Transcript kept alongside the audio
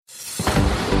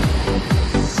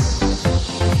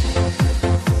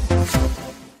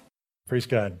Praise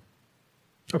God.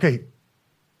 Okay.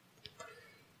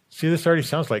 See, this already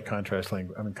sounds like contract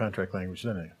language,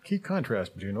 doesn't it? Key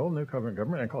contrast between Old and New Covenant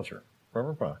government and culture. Blah,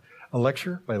 blah, blah. A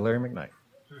lecture by Larry McKnight.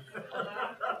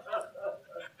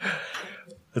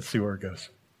 Let's see where it goes.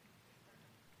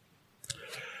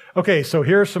 Okay, so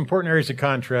here are some important areas of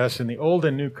contrast in the Old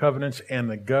and New Covenants,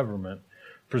 and the government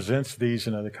presents these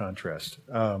and other contrasts.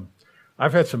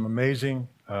 I've had some amazing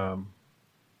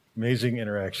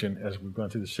interaction as we've gone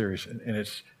through the series, and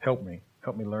it's helped me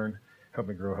learn, helped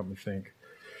me grow, helped me think.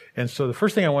 And so the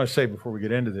first thing I want to say before we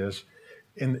get into this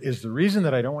is the reason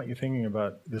that I don't want you thinking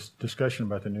about this discussion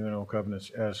about the New and Old Covenants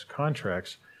as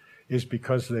contracts is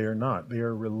because they are not. They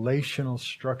are relational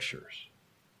structures.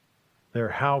 They're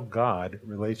how God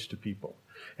relates to people.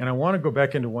 And I want to go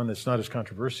back into one that's not as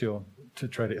controversial to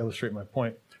try to illustrate my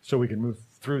point so we can move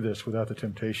through this without the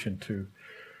temptation to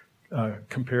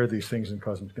compare these things and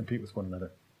cause them to compete with one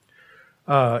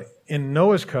another. In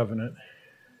Noah's covenant,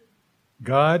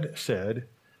 God said,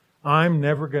 I'm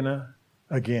never going to,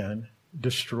 again,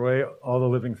 destroy all the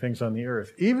living things on the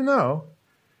earth, even though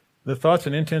the thoughts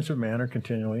and intents of man are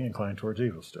continually inclined towards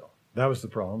evil still. That was the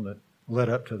problem that led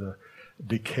up to the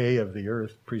decay of the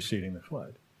earth preceding the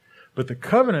flood. But the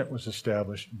covenant was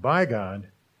established by God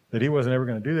that he wasn't ever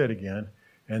going to do that again,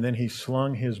 and then he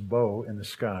slung his bow in the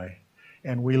sky,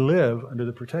 and we live under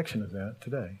the protection of that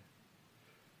today.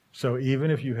 So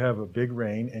even if you have a big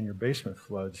rain and your basement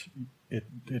floods,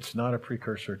 it's not a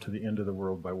precursor to the end of the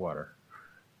world by water.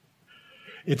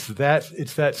 It's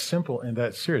that simple and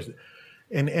that serious.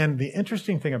 And the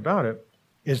interesting thing about it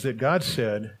is that God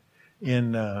said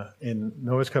in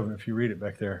Noah's covenant, if you read it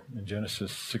back there in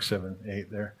Genesis 6, 7, 8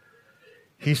 there,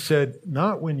 he said,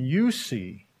 not when you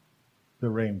see the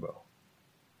rainbow,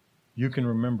 you can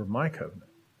remember my covenant.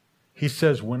 He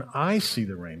says, when I see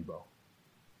the rainbow,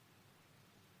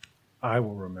 I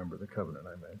will remember the covenant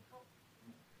I made.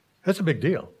 That's a big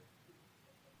deal.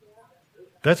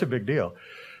 That's a big deal.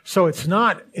 So it's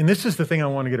not, and this is the thing I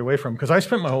want to get away from, because I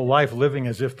spent my whole life living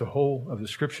as if the whole of the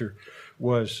Scripture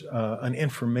was an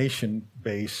information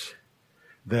base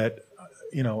that,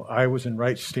 I was in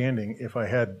right standing if I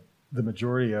had the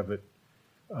majority of it,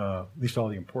 at least all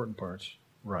the important parts,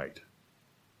 right.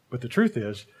 But the truth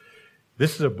is,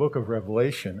 this is a book of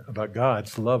revelation about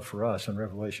God's love for us and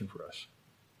revelation for us.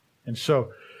 And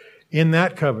so, in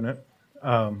that covenant,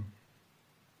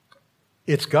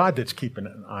 it's God that's keeping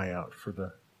an eye out for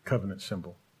the covenant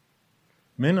symbol.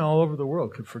 Men all over the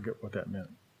world could forget what that meant.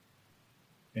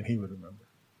 And he would remember.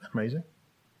 Amazing.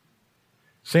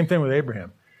 Same thing with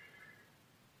Abraham.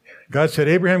 God said,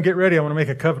 Abraham, get ready. I want to make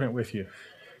a covenant with you.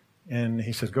 And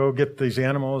he says, go get these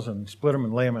animals and split them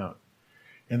and lay them out.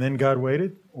 And then God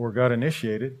waited, or God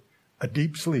initiated, a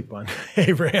deep sleep on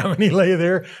Abraham. And he lay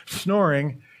there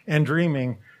snoring and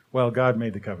dreaming while God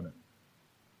made the covenant.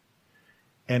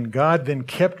 And God then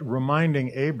kept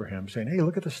reminding Abraham, saying, hey,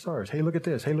 look at the stars. Hey, look at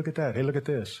this. Hey, look at that. Hey, look at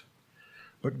this.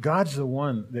 But God's the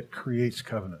one that creates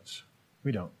covenants.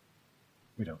 We don't.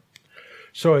 We don't.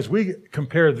 So as we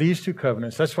compare these two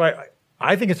covenants, that's why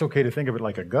I think it's okay to think of it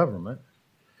like a government.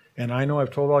 And I know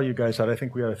I've told all you guys that I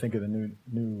think we ought to think of the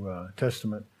New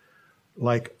Testament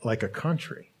like a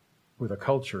country with a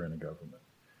culture and a government.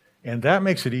 And that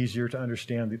makes it easier to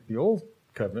understand the Old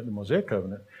Covenant, the Mosaic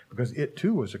Covenant, because it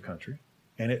too was a country.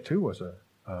 And it too was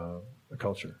a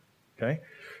culture. Okay?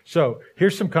 So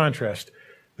here's some contrast.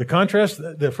 The contrast,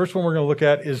 the first one we're going to look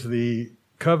at is the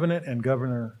covenant and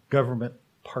government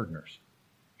partners.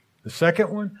 The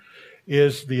second one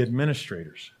is the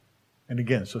administrators. And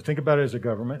again, so think about it as a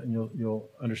government, and you'll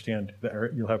understand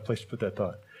that, you'll have a place to put that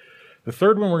thought. The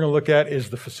third one we're going to look at is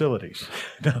the facilities.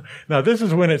 Now, this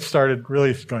is when it started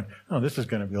really going, oh, this is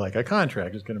going to be like a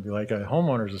contract. It's going to be like a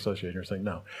homeowners association or something.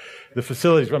 No. The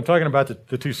facilities, I'm talking about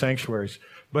the two sanctuaries,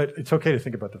 but it's okay to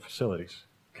think about the facilities.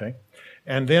 Okay?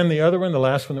 And then the other one, the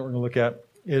last one that we're going to look at,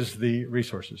 is the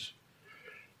resources.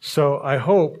 So I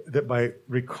hope that by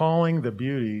recalling the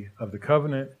beauty of the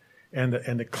covenant and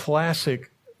the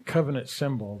classic covenant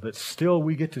symbol that still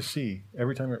we get to see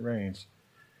every time it rains,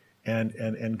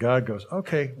 and God goes,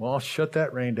 okay, well, I'll shut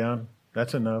that rain down.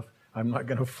 That's enough. I'm not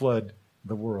going to flood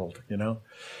the world,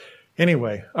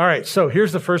 Anyway, all right, so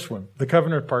here's the first one, the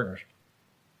covenant partners.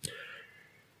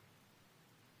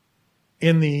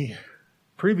 In the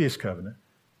previous covenant,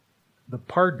 the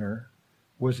partner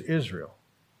was Israel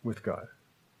with God.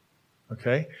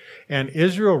 Okay? And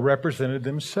Israel represented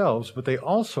themselves, but they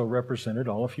also represented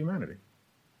all of humanity.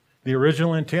 The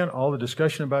original intent, all the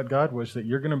discussion about God was that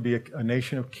you're going to be a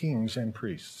nation of kings and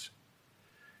priests.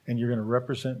 And you're going to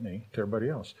represent me to everybody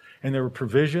else. And there were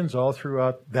provisions all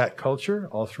throughout that culture,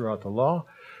 all throughout the law,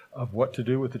 of what to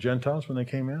do with the Gentiles when they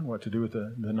came in, what to do with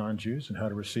the non-Jews and how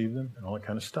to receive them and all that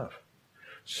kind of stuff.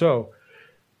 So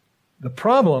the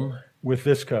problem with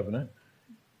this covenant,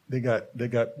 they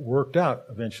got worked out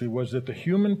eventually, was that the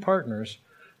human partners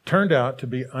turned out to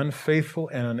be unfaithful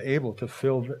and unable to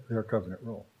fill their covenant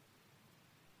role.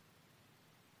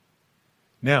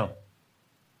 Now,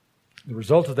 the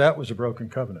result of that was a broken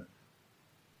covenant.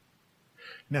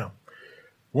 Now,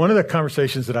 one of the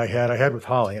conversations that I had with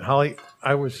Holly, and Holly,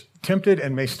 I was tempted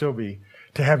and may still be,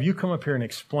 to have you come up here and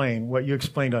explain what you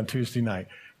explained on Tuesday night.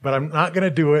 But I'm not going to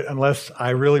do it unless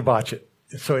I really botch it.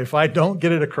 So if I don't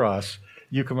get it across,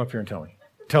 you come up here and tell me.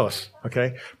 Tell us,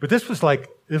 okay? But this was like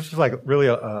really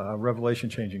a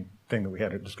revelation-changing thing that we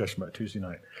had a discussion about Tuesday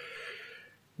night.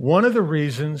 One of the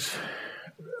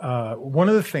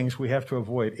things we have to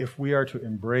avoid if we are to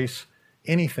embrace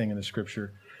anything in the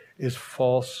Scripture is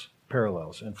false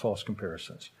parallels and false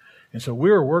comparisons. And so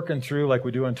we were working through, like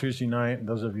we do on Tuesday night, and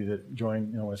those of you that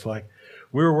join know what it's like.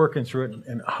 We were working through it,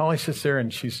 and Holly sits there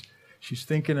and she's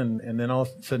thinking, and then all of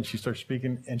a sudden she starts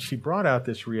speaking, and she brought out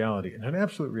this reality, and an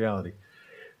absolute reality,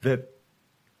 that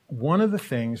one of the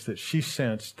things that she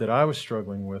sensed that I was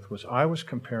struggling with was I was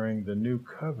comparing the new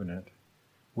covenant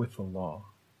with the law,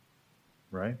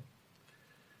 right?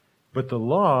 But the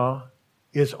law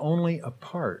is only a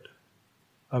part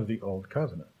of the old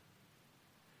covenant.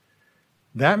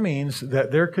 That means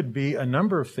that there could be a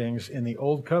number of things in the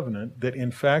old covenant that,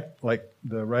 in fact, like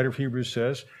the writer of Hebrews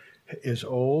says, is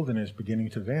old and is beginning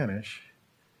to vanish,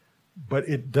 but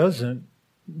it doesn't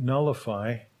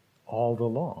nullify all the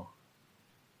law.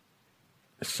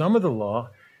 Some of the law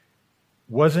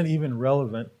wasn't even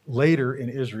relevant later in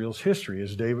Israel's history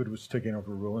as David was taking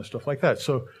over rule and stuff like that.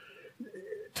 So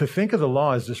to think of the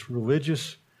law as this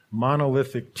religious,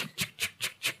 monolithic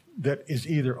that is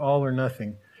either all or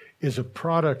nothing is a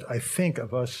product, I think,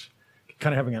 of us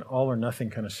kind of having an all or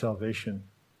nothing kind of salvation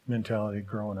mentality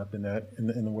growing up in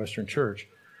the Western church,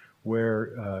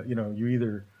 where you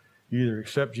either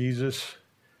accept Jesus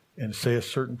and say a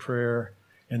certain prayer,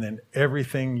 and then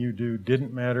everything you do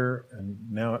didn't matter,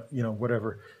 and now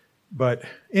whatever. But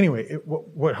anyway,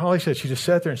 what Holly said, she just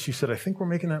sat there and she said, I think we're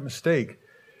making that mistake,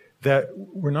 that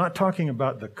we're not talking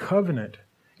about the covenant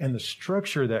and the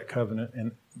structure of that covenant,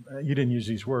 and you didn't use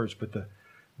these words, but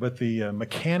the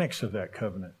mechanics of that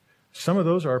covenant. Some of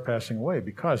those are passing away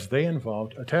because they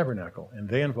involved a tabernacle and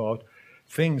they involved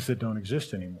things that don't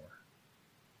exist anymore.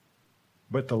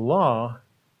 But the law,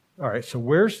 all right, so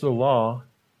where's the law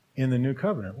in the new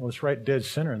covenant? Well, it's right dead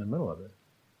center in the middle of it.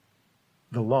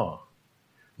 The law.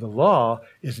 The law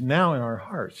is now in our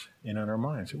hearts and in our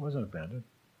minds. It wasn't abandoned.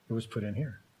 It was put in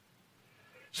here.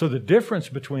 So the difference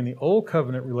between the old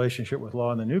covenant relationship with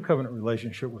law and the new covenant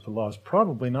relationship with the law is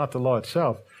probably not the law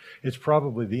itself. It's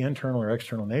probably the internal or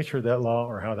external nature of that law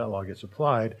or how that law gets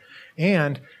applied,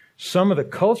 and some of the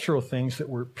cultural things that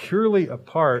were purely a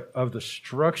part of the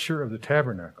structure of the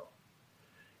tabernacle.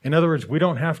 In other words, we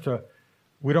don't have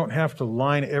to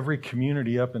line every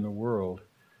community up in the world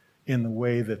in the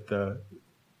way that the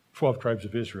 12 tribes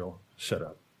of Israel set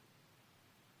up.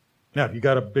 Now, if you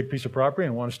got a big piece of property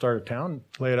and want to start a town,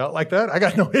 lay it out like that, I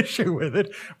got no issue with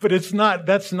it. But that's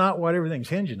not what everything's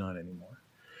hinging on anymore.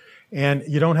 And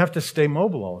you don't have to stay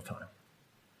mobile all the time.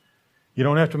 You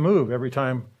don't have to move every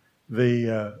time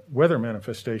the weather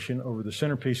manifestation over the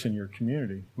centerpiece in your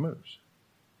community moves.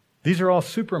 These are all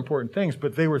super important things,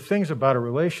 but they were things about a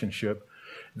relationship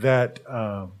that,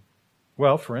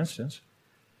 for instance,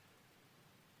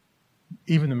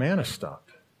 even the manna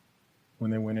stopped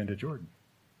when they went into Jordan.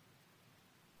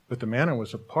 But the manna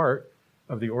was a part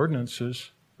of the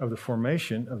ordinances of the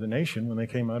formation of the nation when they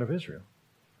came out of Israel.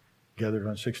 Gathered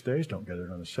on 6 days, don't gather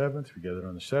it on the seventh. If you gather it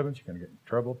on the seventh, you're going to get in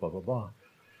trouble, blah, blah, blah.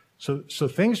 So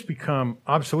things become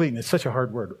obsolete, and it's such a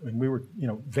hard word. And we were,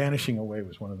 vanishing away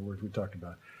was one of the words we talked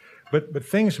about. But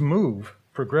things move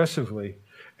progressively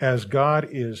as God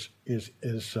is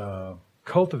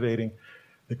cultivating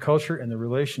the culture and the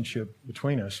relationship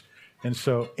between us. And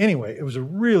so, anyway, it was a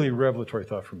really revelatory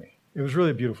thought for me. It was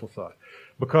really a beautiful thought,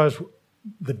 because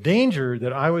the danger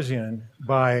that I was in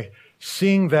by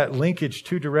seeing that linkage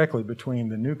too directly between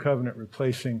the new covenant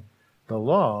replacing the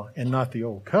law and not the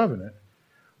old covenant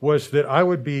was that I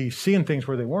would be seeing things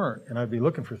where they weren't, and I'd be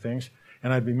looking for things,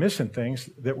 and I'd be missing things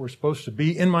that were supposed to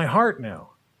be in my heart now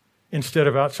instead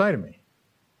of outside of me.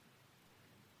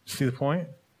 See the point?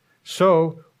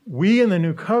 So we in the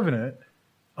new covenant,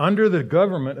 under the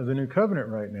government of the new covenant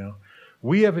right now,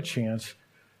 we have a chance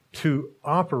to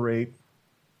operate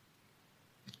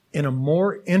in a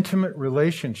more intimate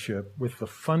relationship with the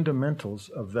fundamentals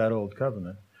of that old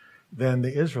covenant than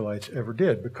the Israelites ever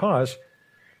did, because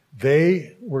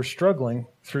They were struggling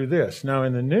through this. Now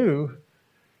in the new,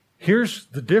 here's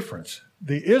the difference.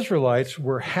 The Israelites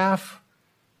were half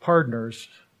partners,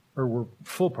 or were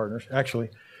full partners, actually,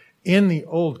 in the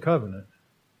old covenant.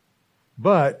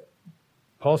 But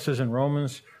Paul says in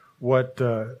Romans what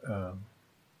the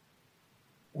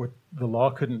law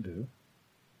couldn't do.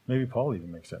 Maybe Paul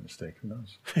even makes that mistake. Who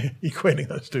knows? Equating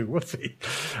those two. We'll see.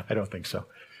 I don't think so.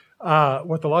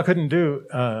 What the law couldn't do,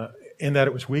 in that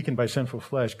it was weakened by sinful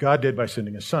flesh, God did by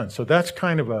sending His Son. So that's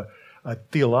kind of a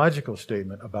theological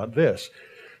statement about this.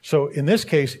 So in this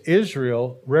case,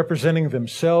 Israel representing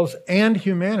themselves and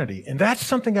humanity. And that's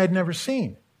something I'd never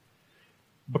seen.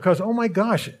 Because, oh my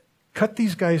gosh, cut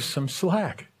these guys some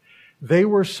slack. They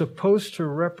were supposed to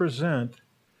represent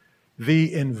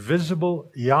the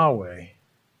invisible Yahweh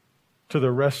to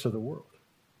the rest of the world.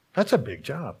 That's a big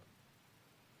job.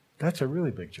 That's a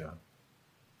really big job.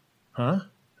 Huh?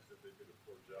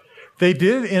 They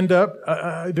did end up,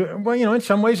 well, in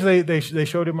some ways they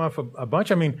showed him off a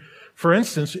bunch. I mean, for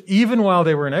instance, even while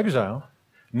they were in exile,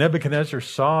 Nebuchadnezzar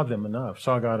saw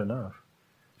God enough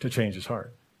to change his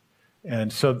heart.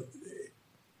 And so,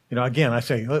 again, I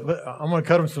say, I'm going to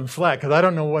cut them some slack because I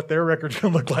don't know what their record's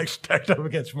going to look like stacked up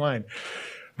against mine.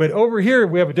 But over here,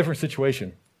 we have a different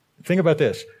situation. Think about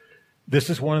this. This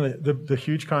is one of the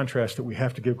huge contrasts that we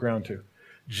have to give ground to.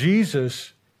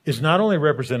 Jesus is not only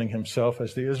representing himself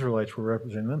as the Israelites were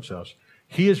representing themselves,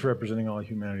 he is representing all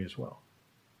humanity as well.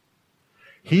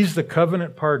 He's the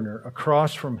covenant partner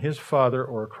across from his Father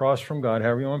or across from God,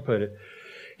 however you want to put it.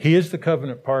 He is the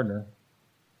covenant partner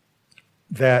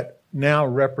that now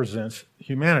represents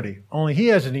humanity. Only he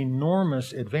has an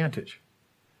enormous advantage.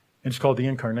 And it's called the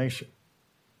incarnation.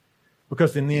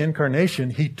 Because in the incarnation,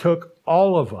 he took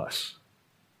all of us,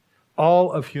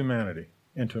 all of humanity,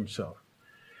 into himself.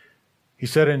 He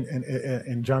said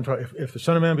in John 12, if the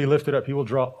Son of Man be lifted up, he will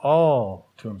draw all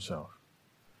to himself.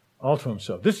 All to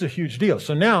himself. This is a huge deal.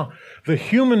 So now the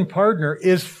human partner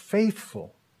is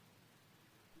faithful.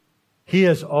 He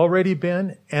has already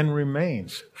been and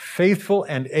remains faithful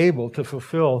and able to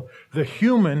fulfill the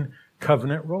human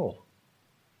covenant role.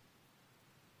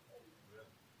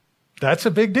 That's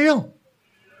a big deal.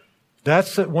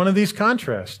 That's one of these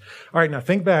contrasts. All right, now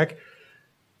think back.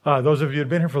 Those of you who have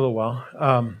been here for a little while,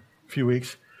 a few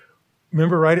weeks,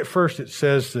 remember right at first it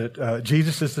says that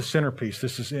Jesus is the centerpiece.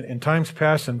 This is in times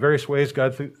past, in various ways,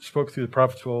 God spoke through the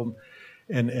prophets of old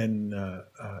in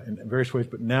various ways,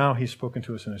 but now he's spoken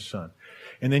to us in his Son.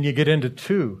 And then you get into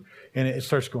 2, and it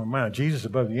starts going, wow, Jesus is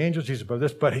above the angels, Jesus is above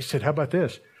this. But he said, how about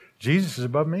this? Jesus is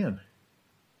above man.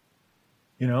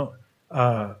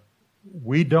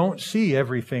 We don't see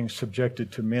everything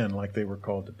subjected to men like they were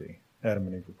called to be. Adam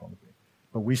and Eve were called to be.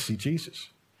 But we see Jesus.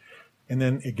 And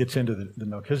then it gets into the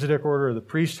Melchizedek order of the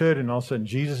priesthood, and all of a sudden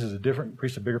Jesus is a different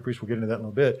priest, a bigger priest. We'll get into that in a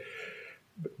little bit.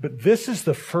 But this is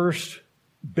the first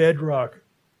bedrock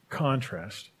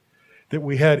contrast, that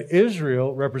we had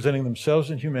Israel representing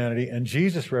themselves in humanity and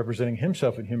Jesus representing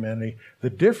himself in humanity. The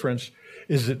difference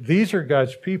is that these are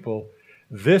God's people.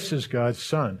 This is God's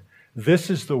Son. This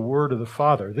is the Word of the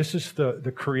Father. This is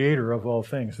the creator of all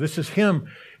things. This is him.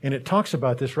 And it talks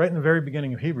about this right in the very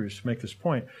beginning of Hebrews to make this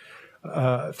point.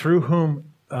 Through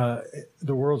whom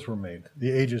the worlds were made,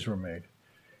 the ages were made.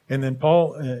 And then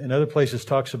Paul, in other places,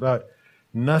 talks about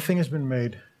nothing has been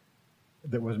made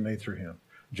that wasn't made through him.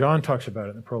 John talks about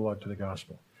it in the prologue to the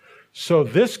gospel. So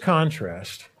this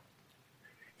contrast,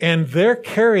 and they're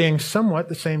carrying somewhat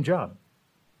the same job,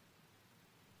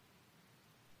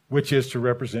 which is to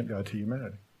represent God to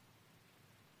humanity.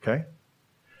 Okay?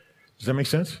 Does that make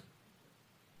sense?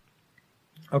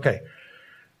 Okay.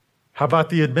 How about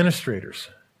the administrators,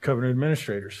 covenant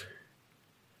administrators?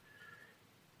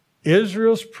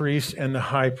 Israel's priests and the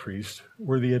high priest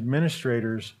were the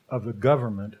administrators of the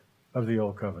government of the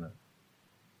old covenant.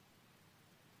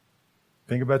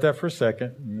 Think about that for a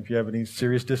second, and if you have any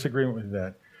serious disagreement with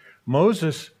that.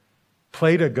 Moses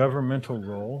played a governmental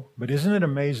role, but isn't it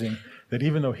amazing that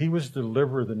even though he was the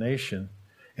deliverer of the nation,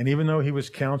 and even though he was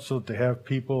counseled to have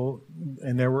people,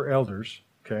 and there were elders,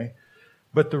 okay,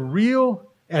 but the real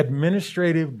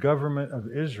administrative government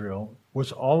of Israel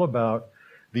was all about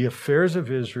the affairs of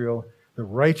Israel, the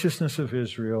righteousness of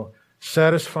Israel,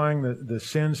 satisfying the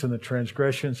sins and the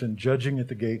transgressions and judging at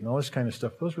the gate and all this kind of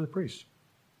stuff. Those were the priests.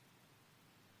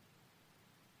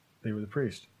 They were the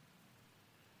priests.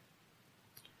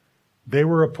 They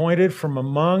were appointed from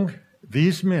among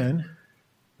these men,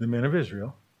 the men of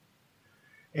Israel,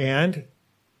 and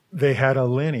they had a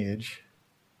lineage,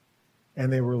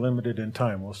 and they were limited in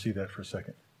time. We'll see that for a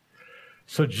second.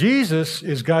 So Jesus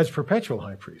is God's perpetual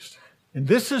high priest. And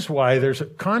this is why there's a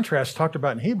contrast talked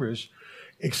about in Hebrews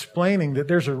explaining that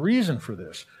there's a reason for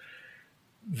this.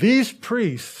 These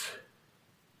priests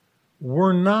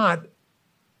were not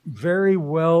very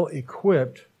well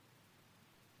equipped.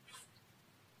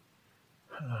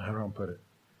 How do I put it?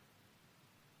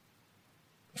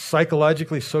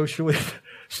 Psychologically, socially,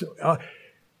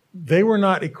 they were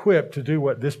not equipped to do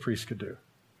what this priest could do.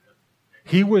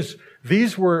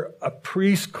 These were a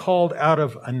priest called out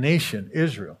of a nation,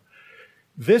 Israel.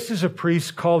 This is a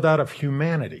priest called out of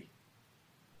humanity.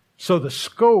 So the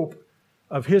scope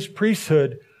of his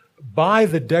priesthood by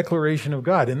the declaration of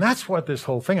God. And that's what this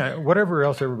whole thing, whatever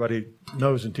else everybody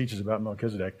knows and teaches about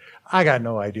Melchizedek, I got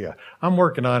no idea. I'm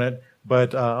working on it,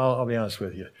 but I'll be honest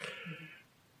with you.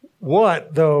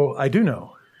 What, though, I do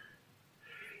know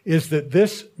is that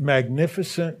this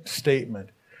magnificent statement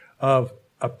of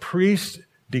a priest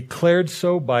declared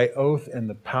so by oath and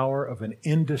the power of an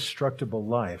indestructible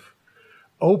life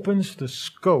opens the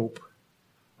scope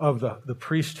of the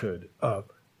priesthood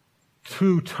up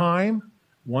to time,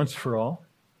 once for all,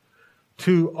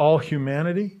 to all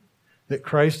humanity, that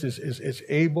Christ is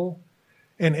able.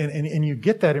 And you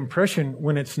get that impression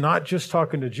when it's not just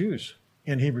talking to Jews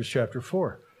in Hebrews chapter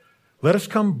 4. Let us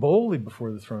come boldly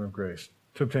before the throne of grace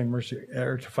to obtain mercy,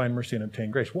 or to find mercy and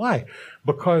obtain grace. Why?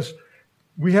 Because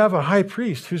we have a high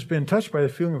priest who's been touched by the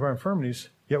feeling of our infirmities,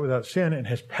 yet without sin, and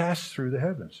has passed through the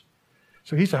heavens.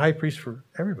 So he's a high priest for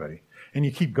everybody. And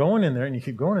you keep going in there, and you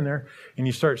keep going in there, and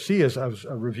you start to see, as I was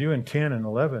reviewing 10 and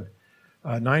 11,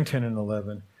 9, 10, and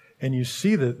 11, and you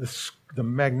see the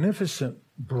magnificent,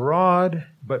 broad,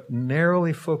 but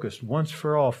narrowly focused, once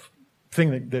for all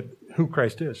thing that who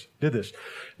Christ is, did this.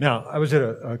 Now, I was at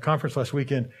a conference last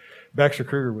weekend. Baxter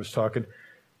Kruger was talking.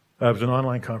 It was an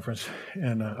online conference,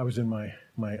 and I was in my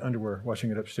underwear,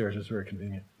 watching it upstairs. It was very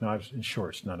convenient. No, I was in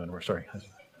shorts, not underwear. Sorry,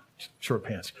 short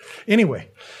pants. Anyway,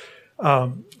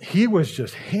 he was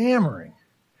just hammering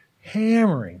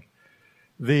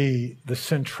the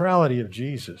centrality of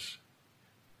Jesus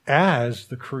as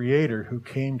the Creator who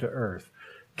came to earth,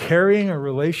 carrying a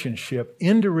relationship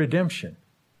into redemption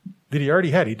that he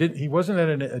already had. He wasn't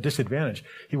at a disadvantage.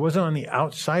 He wasn't on the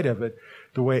outside of it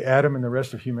the way Adam and the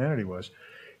rest of humanity was.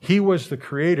 He was the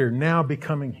Creator now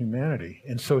becoming humanity.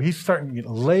 And so he's starting to get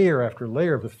layer after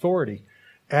layer of authority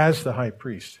as the high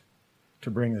priest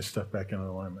to bring this stuff back into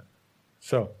alignment.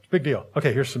 So, it's a big deal.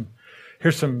 Okay, here's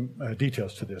some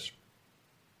details to this.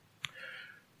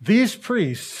 These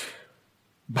priests,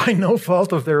 by no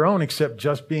fault of their own except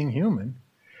just being human,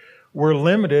 were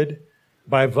limited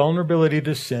by vulnerability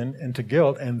to sin and to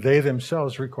guilt, and they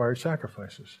themselves required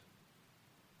sacrifices.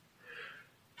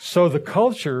 So the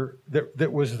culture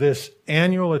that was this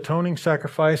annual atoning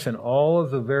sacrifice and all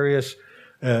of the various,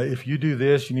 if you do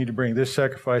this, you need to bring this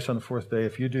sacrifice on the fourth day.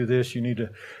 If you do this, you need to,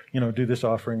 do this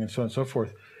offering, and so on and so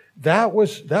forth. That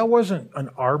wasn't an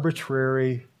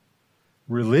arbitrary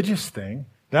religious thing.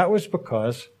 That was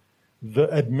because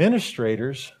the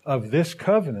administrators of this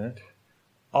covenant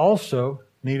also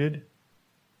needed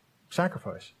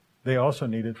sacrifice. They also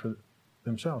needed for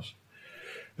themselves.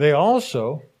 They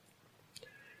also,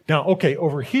 now, okay,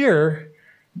 over here,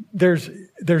 there's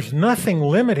nothing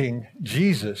limiting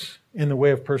Jesus in the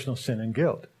way of personal sin and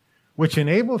guilt, which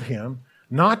enabled him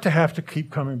not to have to keep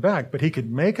coming back, but he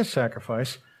could make a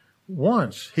sacrifice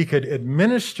once. He could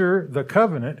administer the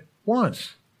covenant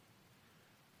once,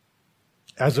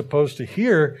 as opposed to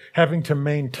here having to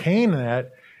maintain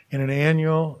that in an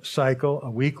annual cycle,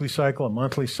 a weekly cycle, a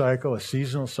monthly cycle, a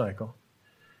seasonal cycle.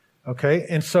 Okay?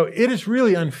 And so it is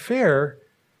really unfair,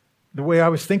 the way I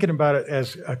was thinking about it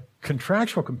as a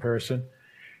contractual comparison.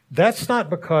 That's not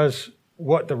because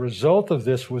what the result of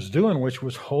this was doing, which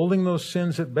was holding those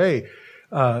sins at bay,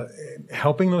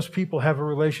 helping those people have a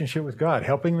relationship with God,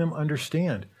 helping them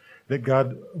understand that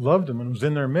God loved them and was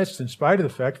in their midst in spite of the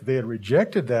fact that they had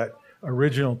rejected that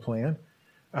original plan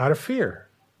out of fear.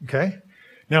 Okay?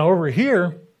 Now, over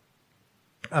here,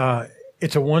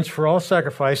 it's a once-for-all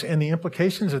sacrifice, and the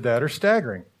implications of that are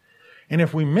staggering. And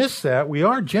if we miss that, we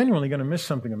are genuinely going to miss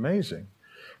something amazing.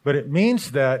 But it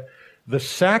means that the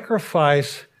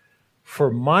sacrifice for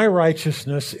my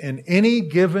righteousness in any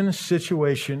given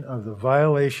situation of the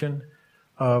violation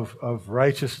of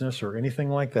righteousness or anything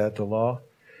like that, the law,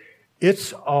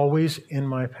 it's always in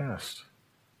my past.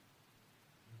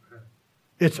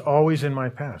 It's always in my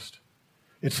past.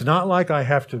 It's not like I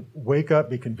have to wake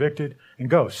up, be convicted, and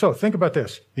go. So think about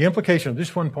this. The implication of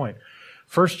this one point.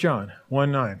 1 John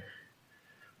 1:9.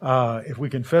 If we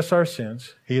confess our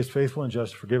sins, he is faithful and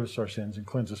just to forgive us our sins and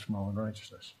cleanse us from all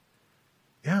unrighteousness.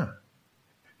 Yeah.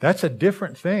 That's a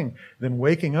different thing than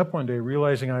waking up one day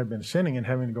realizing I've been sinning and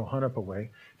having to go hunt up a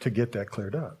way to get that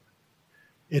cleared up.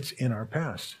 It's in our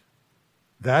past.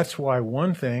 That's why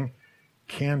one thing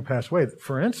can pass away.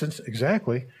 For instance,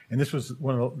 exactly, and this was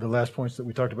one of the last points that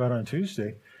we talked about on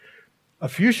Tuesday, a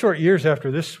few short years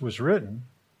after this was written,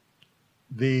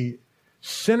 the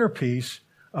centerpiece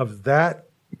of that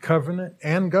covenant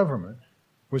and government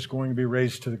was going to be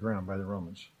razed to the ground by the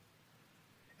Romans.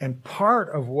 And part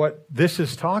of what this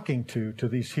is talking to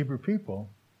these Hebrew people,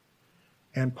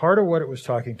 and part of what it was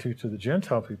talking to the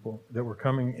Gentile people that were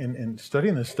coming in and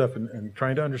studying this stuff and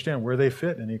trying to understand where they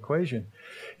fit in the equation,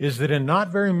 is that in not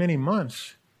very many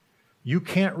months, you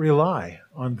can't rely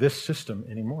on this system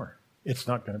anymore. It's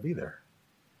not going to be there.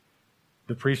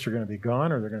 The priests are going to be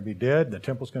gone, or they're going to be dead. The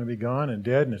temple's going to be gone and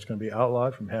dead, and it's going to be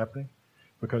outlawed from happening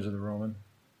because of the Roman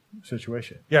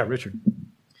situation. Yeah, Richard.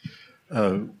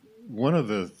 One of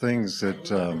the things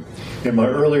that in my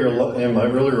earlier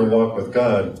walk with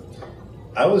God,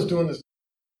 I was doing this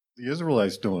the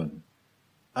Israelites doing.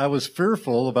 I was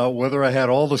fearful about whether I had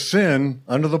all the sin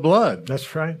under the blood.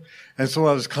 That's right. And so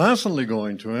I was constantly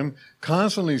going to him,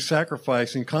 constantly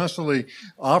sacrificing, constantly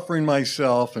offering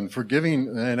myself and forgiving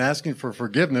and asking for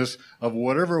forgiveness of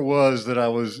whatever it was that I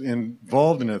was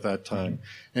involved in at that time,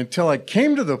 until I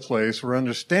came to the place where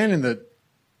understanding that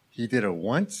he did it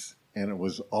once and it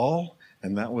was all,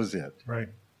 and that was it. Right.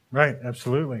 Right.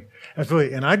 Absolutely.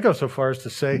 Absolutely. And I'd go so far as to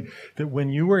say that when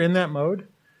you were in that mode,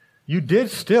 you did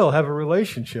still have a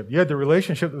relationship. You had the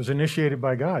relationship that was initiated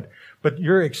by God. But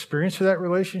your experience of that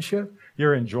relationship,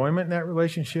 your enjoyment in that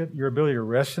relationship, your ability to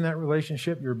rest in that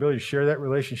relationship, your ability to share that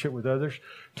relationship with others,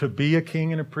 to be a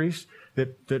king and a priest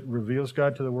that reveals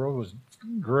God to the world was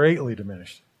greatly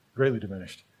diminished. Greatly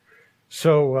diminished.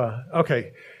 So,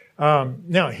 okay.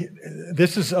 Now,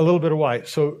 this is a little bit of why.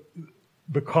 So,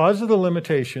 because of the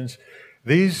limitations,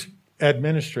 these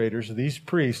administrators, these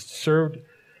priests,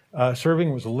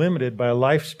 serving was limited by a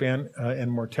lifespan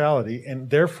and mortality, and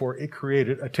therefore it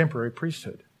created a temporary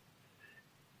priesthood.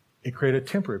 It created a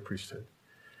temporary priesthood.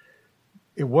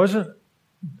 It wasn't,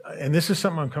 and this is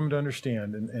something I'm coming to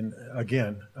understand, and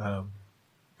again, a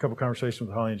couple conversations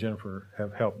with Holly and Jennifer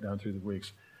have helped down through the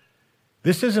weeks.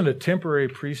 This isn't a temporary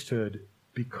priesthood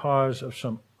because of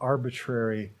some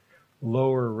arbitrary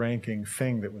lower ranking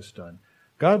thing that was done.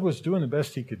 God was doing the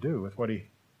best he could do with what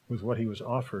he was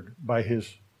offered by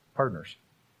his partners,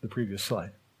 the previous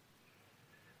slide.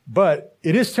 But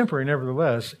it is temporary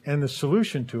nevertheless, and the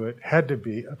solution to it had to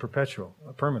be a perpetual,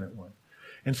 a permanent one.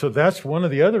 And so that's one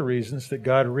of the other reasons that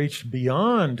God reached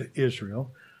beyond Israel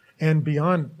and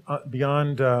beyond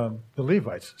the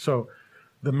Levites. So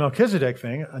the Melchizedek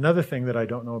thing, another thing that I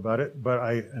don't know about it, but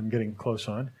I am getting close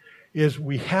on, is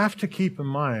we have to keep in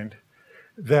mind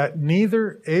that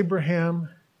neither Abraham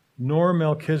nor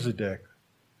Melchizedek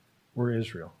were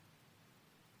Israel.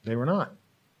 They were not.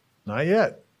 Not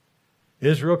yet.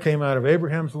 Israel came out of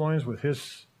Abraham's loins with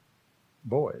his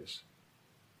boys.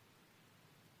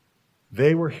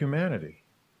 They were humanity.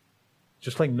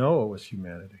 Just like Noah was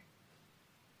humanity.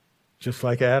 Just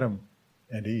like Adam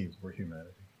and Eve were humanity.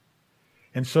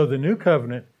 And so the new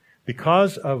covenant,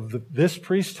 because of this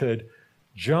priesthood,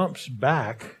 jumps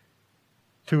back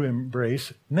to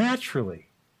embrace naturally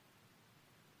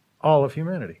all of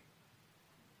humanity.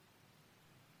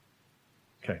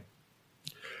 Okay.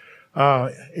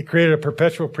 It created a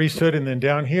perpetual priesthood, and then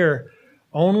down here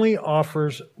only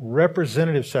offers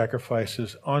representative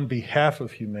sacrifices on behalf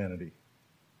of humanity.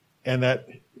 And that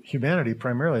humanity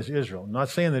primarily is Israel. I'm not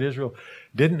saying that Israel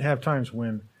didn't have times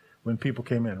when people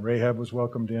came in. Rahab was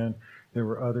welcomed in. There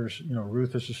were others.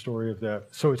 Ruth is a story of that.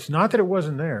 So it's not that it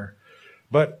wasn't there,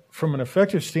 but from an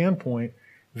effective standpoint,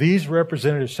 these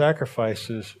representative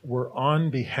sacrifices were on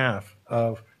behalf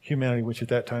of humanity, which at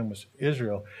that time was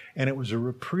Israel. And it was a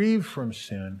reprieve from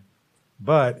sin.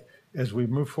 But as we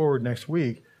move forward next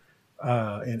week,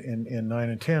 in 9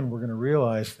 and 10, we're going to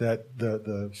realize that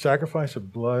the sacrifice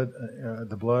of blood,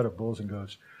 the blood of bulls and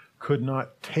goats, could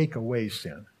not take away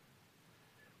sin.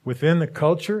 Within the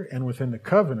culture and within the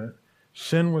covenant,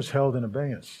 sin was held in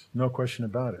abeyance. No question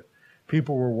about it.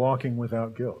 People were walking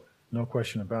without guilt. No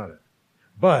question about it.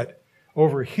 But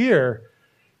over here,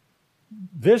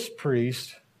 this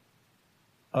priest,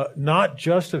 not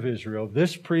just of Israel,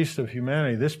 this priest of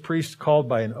humanity, this priest called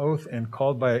by an oath and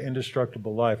called by an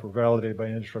indestructible life, or validated by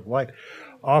an indestructible life,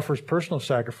 offers personal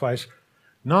sacrifice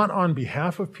not on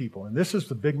behalf of people. And this is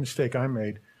the big mistake I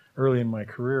made early in my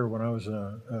career when I was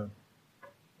a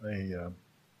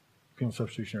penal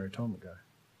substitutionary atonement guy.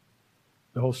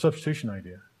 The whole substitution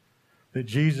idea. That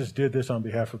Jesus did this on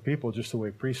behalf of people just the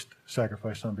way priests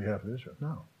sacrificed on behalf of Israel.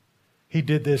 No. He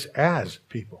did this as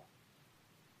people.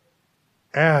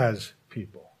 As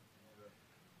people.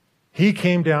 He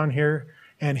came down here,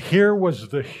 and here was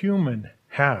the human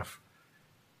half.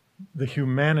 the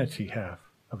humanity half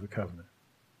of the covenant.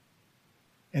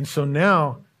 And so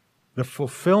now the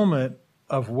fulfillment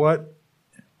of what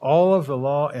all of the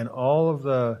law and all of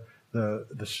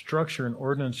the structure and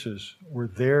ordinances were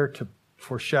there to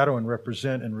foreshadow and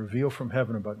represent and reveal from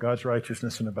heaven about God's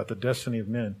righteousness and about the destiny of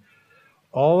men,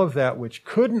 all of that which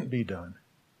couldn't be done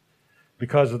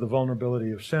because of the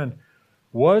vulnerability of sin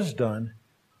was done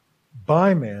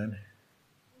by man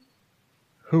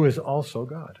who is also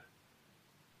God.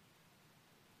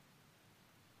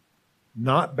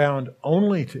 Not bound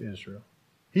only to Israel.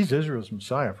 He's Israel's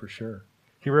Messiah for sure.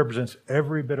 He represents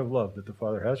every bit of love that the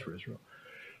Father has for Israel.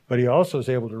 But he also is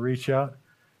able to reach out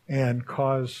and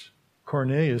cause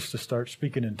Cornelius to start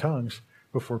speaking in tongues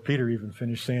before Peter even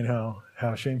finished saying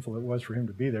how shameful it was for him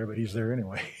to be there, but he's there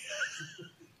anyway.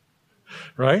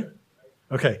 Right?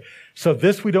 Okay, so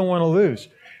this we don't want to lose.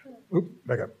 Oop,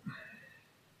 back up.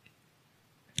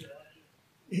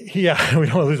 Yeah, we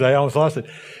don't want to lose it. I almost lost it.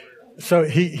 So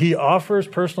he offers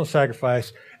personal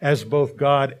sacrifice as both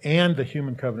God and the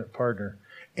human covenant partner.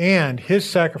 And his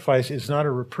sacrifice is not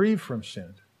a reprieve from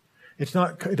sin. It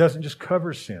doesn't just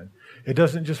cover sin. It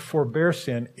doesn't just forbear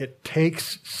sin. It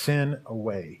takes sin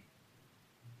away.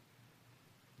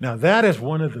 Now that is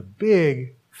one of the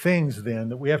big things then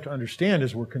that we have to understand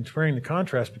as we're comparing the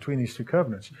contrast between these two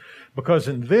covenants. Because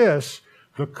in this,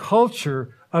 the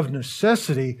culture of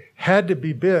necessity had to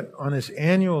be bit on this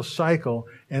annual cycle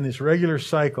and this regular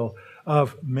cycle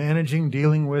of managing,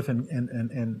 dealing with,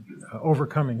 and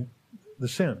overcoming the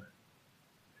sin.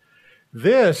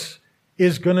 This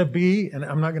is going to be, and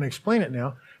I'm not going to explain it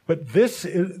now, but this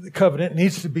covenant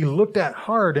needs to be looked at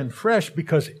hard and fresh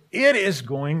because it is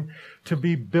going to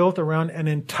be built around an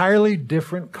entirely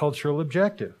different cultural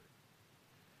objective.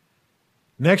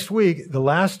 Next week, the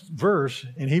last verse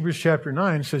in Hebrews chapter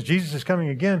 9 says Jesus is coming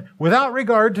again without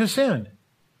regard to sin.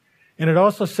 And it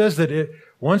also says that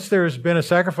once there has been a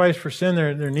sacrifice for sin,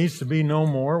 there needs to be no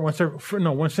more. Once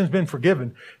sin's been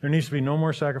forgiven, there needs to be no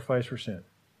more sacrifice for sin.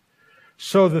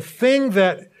 So the thing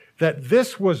that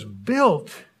this was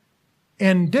built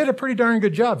and did a pretty darn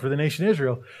good job for the nation of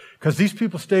Israel, because these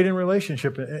people stayed in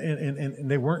relationship and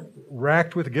they weren't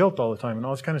racked with guilt all the time and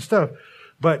all this kind of stuff.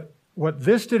 But what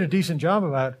this did a decent job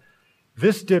about,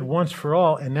 this did once for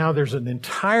all, and now there's an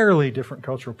entirely different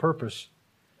cultural purpose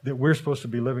that we're supposed to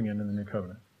be living in the new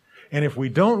covenant. And if we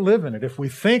don't live in it, if we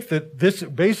think that this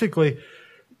basically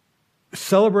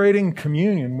celebrating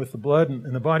communion with the blood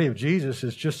and the body of Jesus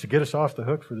is just to get us off the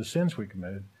hook for the sins we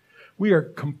committed, we are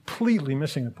completely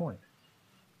missing the point.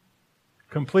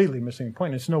 Completely missing the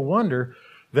point. It's no wonder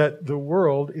that the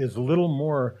world is little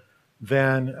more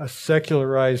than a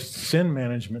secularized sin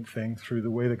management thing through the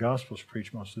way the gospel's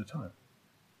preached most of the time.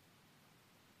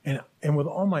 And with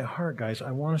all my heart, guys,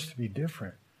 I want us to be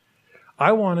different.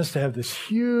 I want us to have this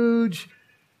huge,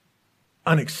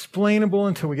 unexplainable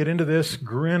until we get into this,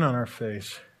 grin on our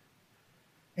face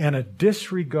and a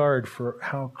disregard for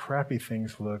how crappy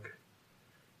things look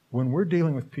when we're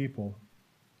dealing with people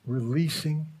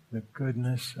releasing the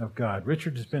goodness of God.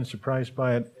 Richard has been surprised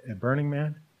by it at Burning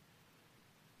Man.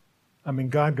 I mean,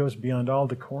 God goes beyond all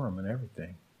decorum and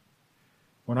everything.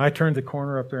 When I turned the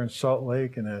corner up there in Salt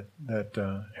Lake in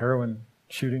that heroin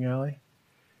shooting alley,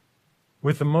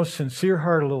 with the most sincere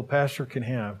heart a little pastor can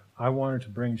have, I wanted to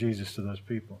bring Jesus to those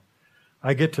people.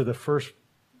 I get to the first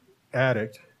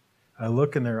addict, I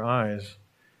look in their eyes,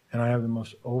 and I have the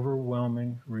most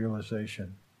overwhelming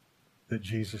realization that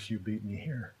Jesus, you beat me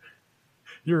here.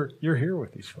 You're here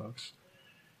with these folks.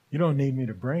 You don't need me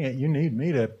to bring it. You need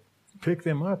me to pick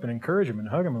them up and encourage them and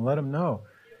hug them and let them know.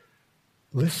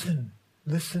 Listen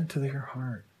to their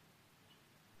heart.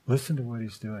 Listen to what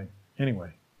he's doing.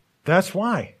 Anyway, that's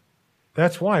why.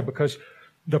 That's why, because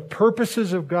the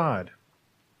purposes of God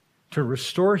to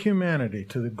restore humanity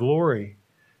to the glory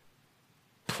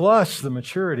plus the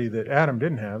maturity that Adam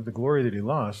didn't have, the glory that he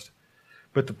lost,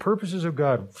 but the purposes of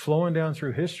God flowing down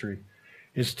through history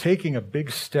is taking a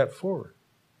big step forward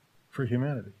for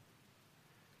humanity.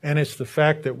 And it's the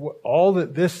fact that all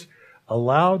that this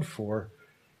allowed for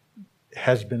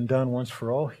has been done once for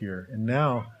all here. And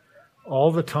now,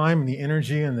 all the time, the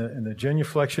energy and the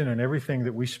genuflection and everything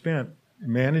that we spent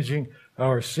managing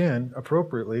our sin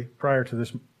appropriately prior to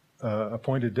this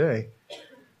appointed day,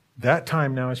 that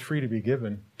time now is free to be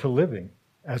given to living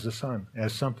as a son,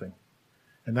 as something.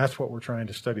 And that's what we're trying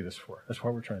to study this for. That's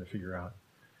what we're trying to figure out.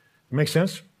 Make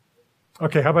sense?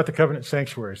 Okay, how about the covenant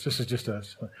sanctuaries? This is just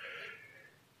us.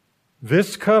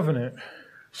 This covenant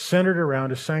centered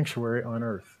around a sanctuary on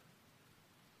earth.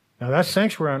 Now, that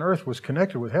sanctuary on earth was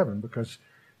connected with heaven because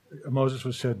Moses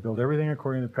was said, build everything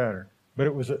according to the pattern. but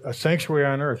it was a sanctuary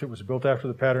on earth. It was built after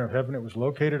the pattern of heaven. It was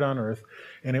located on earth,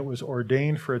 and it was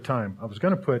ordained for a time. I was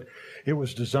going to put, it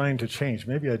was designed to change.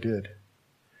 Maybe I did.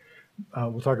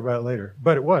 We'll talk about it later.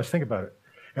 But it was. Think about it.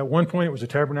 At one point, it was a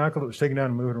tabernacle that was taken down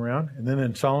and moved around. And then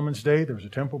in Solomon's day, there was a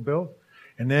temple built.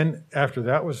 And then after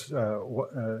that was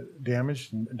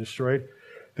damaged and destroyed,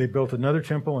 they built another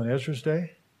temple in Ezra's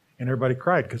day. And everybody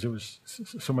cried because it was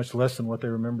so much less than what they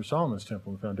remember Solomon's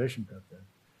temple and foundation back then.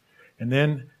 And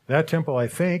then that temple, I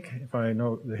think, if I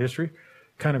know the history,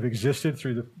 kind of existed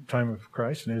through the time of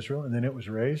Christ in Israel. And then it was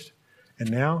raised. And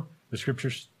now the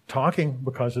Scripture's talking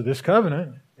because of this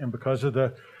covenant and because of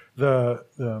the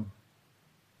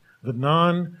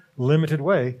non-limited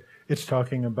way, it's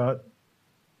talking about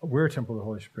we're a temple of the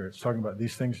Holy Spirit. It's talking about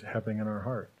these things happening in our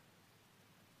heart.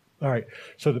 All right,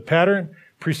 so the pattern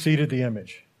preceded the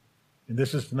image. And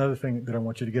this is another thing that I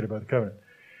want you to get about the covenant.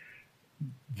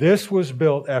 This was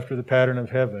built after the pattern of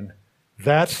heaven.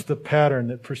 That's the pattern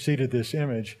that preceded this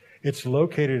image. It's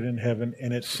located in heaven,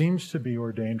 and it seems to be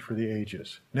ordained for the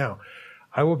ages. Now,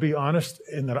 I will be honest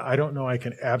in that I don't know I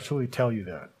can absolutely tell you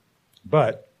that.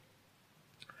 But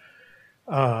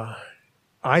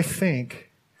I think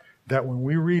that when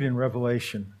we read in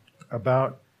Revelation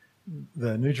about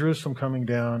the New Jerusalem coming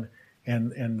down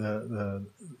and the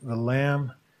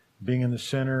Lamb being in the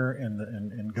center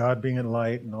and God being in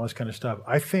light and all this kind of stuff,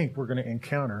 I think we're going to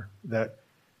encounter that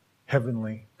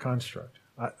heavenly construct.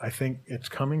 I think it's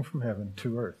coming from heaven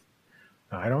to earth.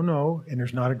 Now, I don't know, and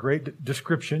there's not a great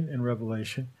description in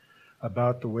Revelation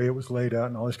about the way it was laid out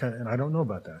and all this kind of, and I don't know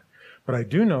about that. But I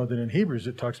do know that in Hebrews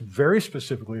it talks very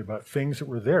specifically about things that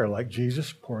were there, like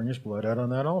Jesus pouring his blood out on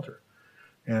that altar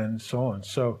and so on.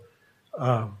 So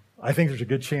I think there's a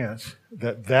good chance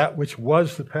that that which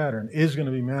was the pattern is going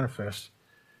to be manifest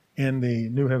in the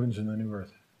new heavens and the new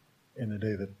earth in the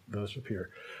day that those appear.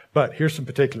 But here's some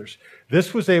particulars.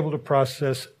 This was able to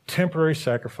process temporary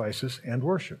sacrifices and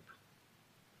worship.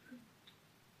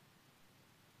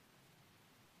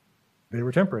 They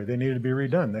were temporary. They needed to be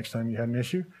redone next time you had an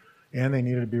issue, and they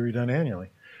needed to be redone annually.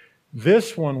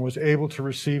 This one was able to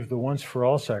receive the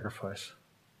once-for-all sacrifice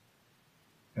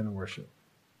and the worship.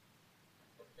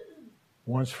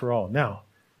 Once for all. Now,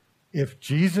 if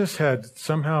Jesus had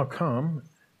somehow come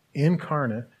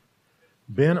incarnate,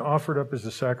 been offered up as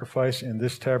a sacrifice in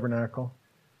this tabernacle,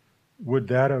 would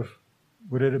it have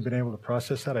been able to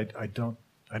process that? I don't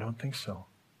think so.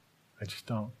 I just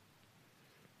don't.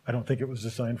 I don't think it was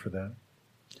designed for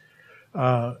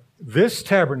that. This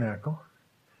tabernacle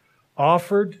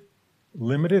offered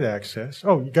limited access.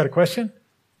 Oh, you got a question?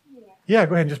 Yeah,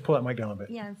 go ahead and just pull that mic down a bit.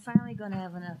 Yeah, I'm finally going to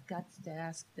have enough guts to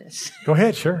ask this. Go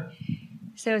ahead, sure.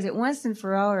 So is it once and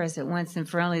for all, or is it once and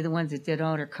for only the ones that did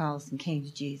altar calls and came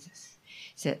to Jesus?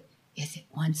 Is it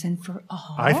once and for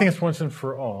all? I think it's once and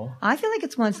for all. I feel like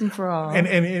it's once and for all.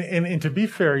 And to be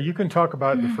fair, you can talk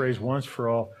about the phrase once for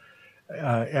all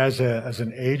as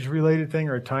an age-related thing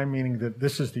or a time, meaning that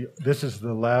this is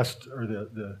the last or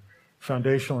the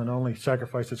foundational and only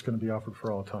sacrifice that's going to be offered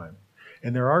for all time.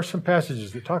 And there are some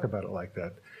passages that talk about it like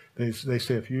that. They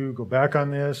say if you go back on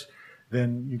this,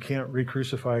 then you can't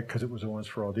re-crucify because it was a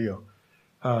once-for-all deal.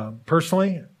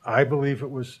 Personally, I believe it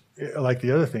was like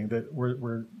the other thing, that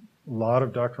we're a lot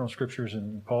of doctrinal scriptures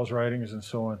in Paul's writings and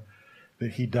so on,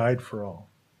 that he died for all.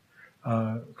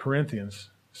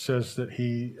 Corinthians says that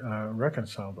he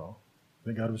reconciled all,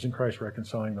 that God was in Christ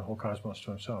reconciling the whole cosmos to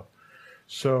himself.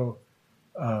 So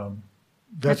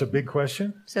that's a big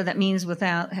question. So that means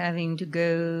without having to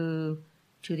go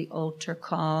to the altar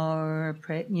call or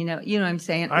pray, you know what I'm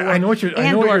saying? I know what you're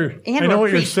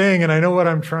saying, and I know what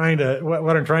I'm trying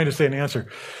to say and answer.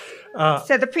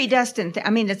 So the predestined,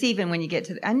 it's even when you get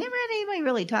to, I never had anybody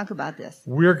really talk about this.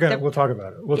 We'll talk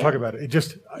about it. We'll talk about it. It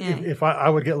just, if I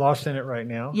would get lost in it right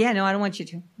now. Yeah, no, I don't want you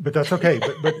to. But that's okay.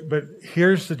 but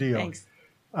here's the deal. Thanks.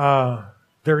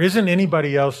 There isn't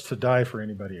anybody else to die for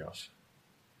anybody else.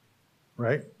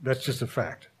 Right? That's just a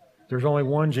fact. There's only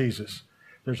one Jesus.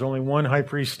 There's only one high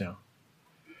priest now.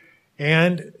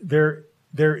 And there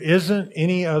isn't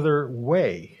any other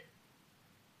way.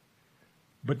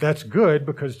 But that's good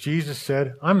because Jesus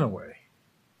said, I'm the way.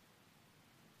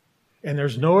 And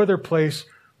there's no other place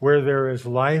where there is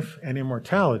life and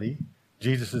immortality.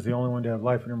 Jesus is the only one to have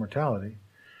life and immortality.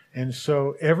 And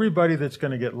so everybody that's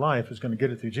going to get life is going to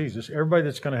get it through Jesus. Everybody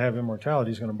that's going to have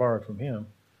immortality is going to borrow it from him.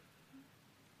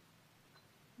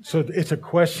 So it's a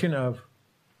question of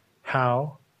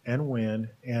how and when,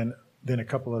 and then a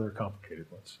couple other complicated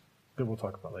ones that we'll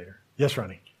talk about later. Yes,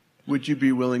 Ronnie? Would you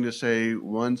be willing to say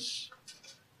once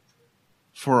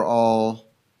for all,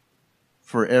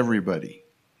 for everybody?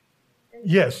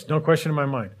 Yes, no question in my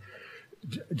mind.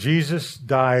 Jesus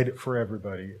died for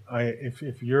everybody.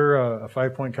 If you're a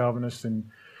 5-point Calvinist and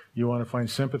you want to find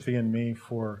sympathy in me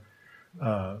for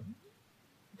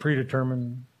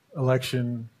predetermined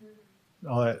election,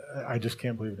 all that, I just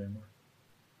can't believe it anymore.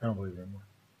 I don't believe it anymore.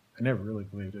 I never really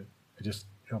believed it. I just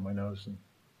held my nose and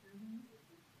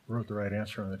wrote the right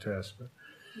answer on the test. But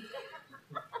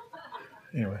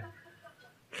anyway.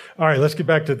 All right, let's get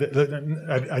back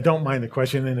to I don't mind the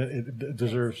question, and it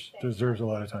deserves a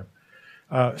lot of time.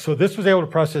 So this was able to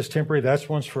process temporary, that's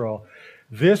once for all.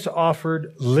 This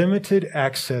offered limited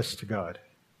access to God.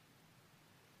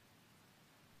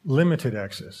 Limited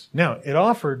access. Now, it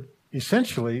offered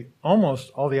essentially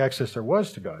almost all the access there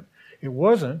was to God. It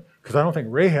wasn't, because I don't think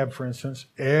Rahab, for instance,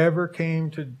 ever came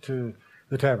to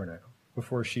the tabernacle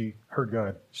before she heard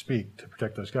God speak to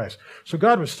protect those guys. So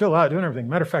God was still out doing everything.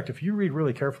 Matter of fact, if you read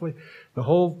really carefully,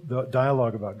 the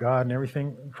dialogue about God and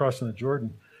everything crossing the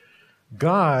Jordan,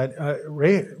 God,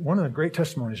 one of the great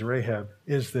testimonies of Rahab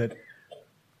is that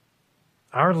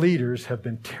our leaders have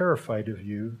been terrified of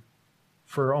you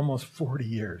for almost 40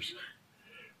 years.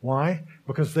 Why?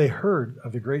 Because they heard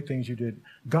of the great things you did.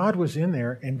 God was in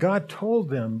there, and God told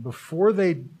them before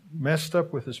they messed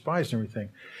up with the spies and everything,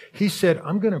 He said,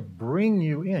 I'm going to bring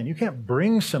you in. You can't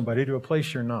bring somebody to a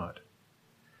place you're not.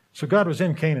 So God was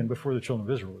in Canaan before the children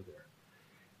of Israel were there.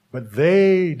 But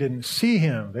they didn't see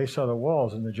Him. They saw the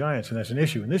walls and the giants, and that's an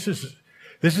issue. And this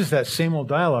is that same old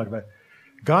dialogue about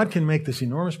God can make this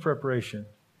enormous preparation,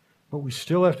 but we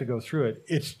still have to go through it.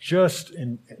 It's just,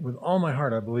 with all my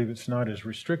heart, I believe it's not as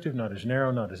restrictive, not as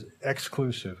narrow, not as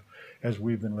exclusive as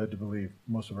we've been led to believe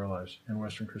most of our lives in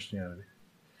Western Christianity.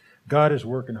 God is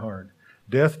working hard.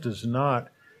 Death does not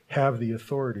have the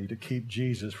authority to keep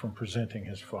Jesus from presenting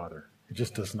His Father. It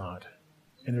just does not.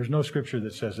 And there's no scripture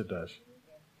that says it does.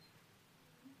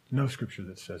 No scripture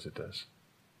that says it does.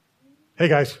 Hey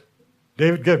guys,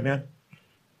 David, good man.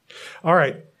 All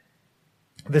right.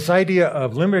 This idea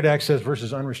of limited access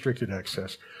versus unrestricted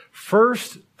access.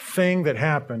 First thing that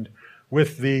happened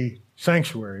with the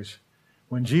sanctuaries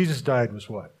when Jesus died was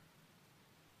what?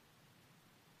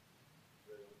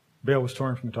 Veil was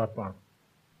torn from the top to bottom.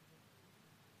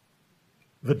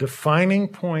 The defining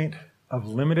point of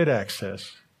limited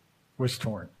access was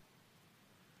torn.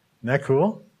 Isn't that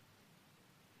cool?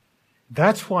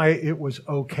 That's why it was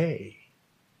okay.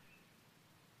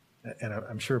 And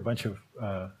I'm sure a bunch of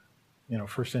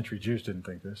first century Jews didn't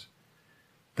think this.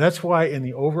 That's why in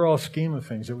the overall scheme of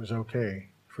things it was okay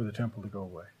for the temple to go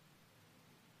away.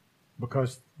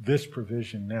 Because this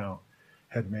provision now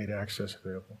had made access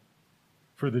available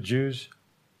for the Jews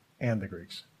and the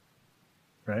Greeks.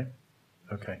 Right?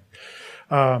 Okay.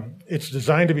 It's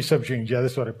designed to be subterranean. Yeah,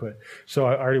 that's what I put. So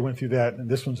I already went through that, and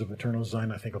this one's of eternal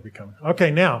design. I think will be coming.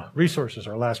 Okay, now, resources,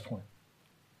 our last point.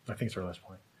 I think it's our last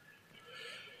point.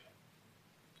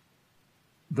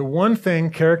 The one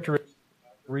thing characteristic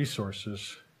of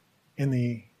resources in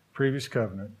the previous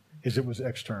covenant is it was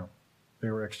external. They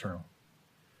were external.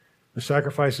 The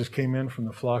sacrifices came in from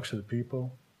the flocks of the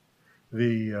people.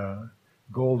 The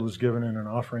gold was given in an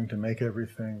offering to make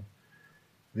everything.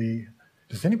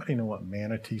 Does anybody know what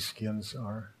manatee skins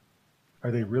are?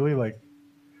 Are they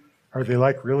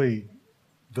like really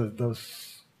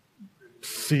those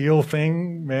seal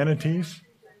thing manatees?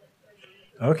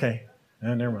 Okay,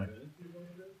 never mind.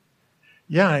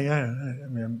 Yeah. I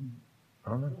mean, I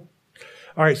don't know.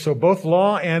 All right, so both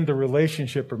law and the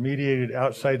relationship are mediated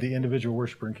outside the individual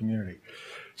worshiper and community.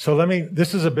 So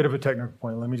this is a bit of a technical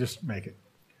point. Let me just make it.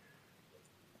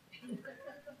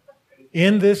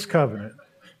 In this covenant,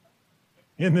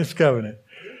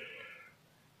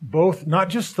 both, not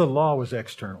just the law was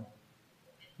external,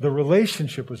 the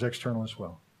relationship was external as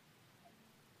well.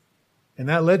 And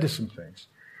that led to some things.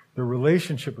 The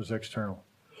relationship was external.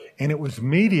 And it was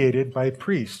mediated by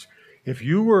priests. If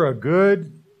you were a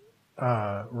good,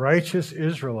 righteous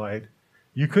Israelite,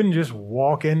 you couldn't just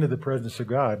walk into the presence of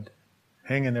God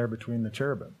hanging there between the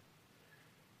cherubim.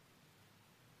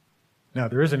 Now,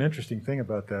 there is an interesting thing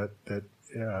about that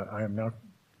I am now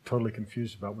totally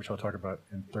confused about, which I'll talk about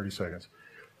in 30 seconds.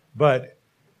 But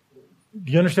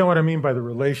do you understand what I mean by the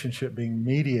relationship being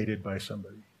mediated by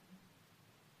somebody?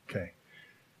 Okay.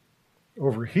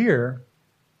 Over here,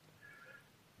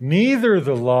 neither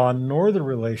the law nor the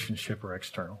relationship are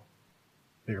external.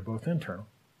 They are both internal.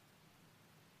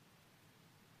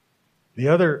 The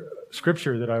other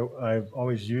scripture that I've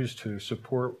always used to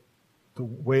support the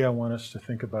way I want us to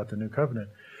think about the new covenant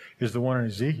is the one in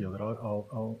Ezekiel, that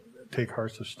I'll take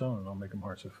hearts of stone and I'll make them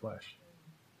hearts of flesh.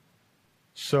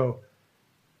 So,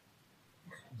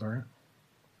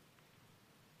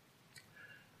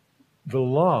 the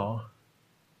law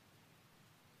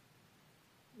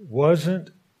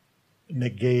wasn't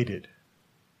negated.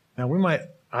 Now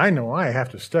I know I have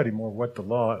to study more what the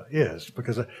law is,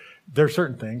 because there are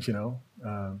certain things,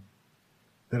 that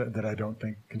I don't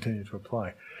think continue to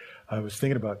apply. I was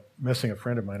thinking about messing a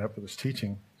friend of mine up that was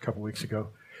teaching a couple weeks ago,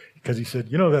 because he said,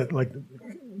 that like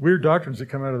weird doctrines that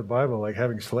come out of the Bible, like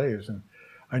having slaves, and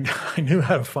I knew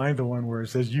how to find the one where it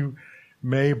says you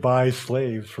may buy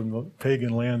slaves from the pagan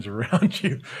lands around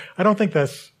you. I don't think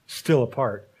that's still a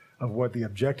part of what the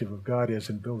objective of God is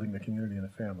in building the community and the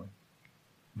family.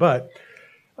 But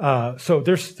so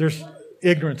there's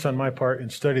ignorance on my part in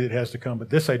study that has to come, but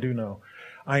this I do know.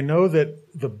 I know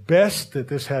that the best that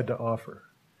this had to offer,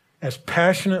 as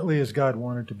passionately as God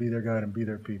wanted to be their God and be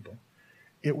their people,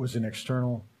 it was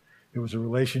a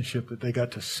relationship that they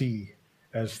got to see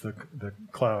as the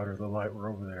cloud or the light were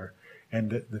over there,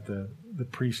 and that the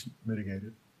priest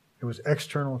mitigated. It was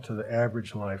external to the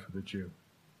average life of the Jew.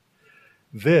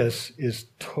 This is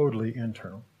totally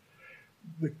internal.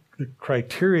 The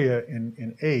criteria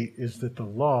in 8 is that the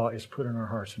law is put in our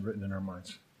hearts and written in our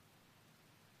minds.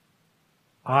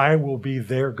 I will be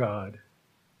their God,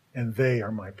 and they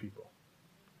are my people.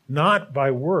 Not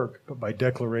by work, but by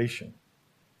declaration.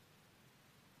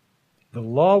 The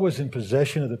law was in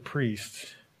possession of the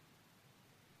priests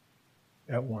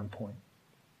at one point.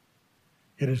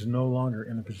 It is no longer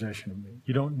in the possession of me.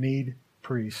 You don't need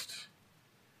priests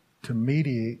to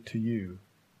mediate to you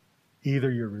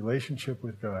either your relationship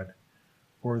with God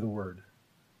or the Word,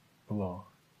 the law.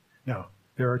 Now,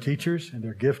 there are teachers, and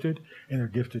they're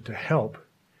gifted to help.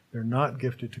 They're not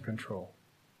gifted to control.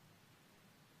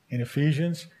 In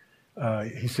Ephesians,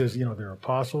 he says, there are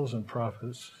apostles and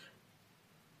prophets,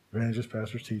 evangelists,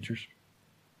 pastors, teachers,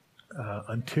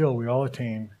 until we all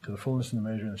attain to the fullness and the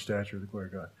measure and the stature of the glory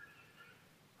of God.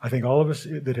 I think all of us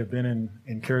that have been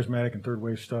in charismatic and third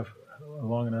wave stuff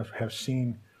long enough have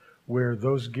seen where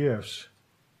those gifts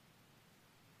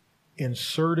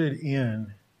inserted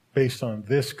in based on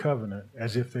this covenant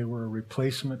as if they were a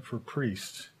replacement for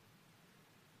priests,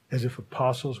 as if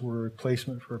apostles were a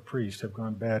replacement for a priest, have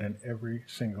gone bad in every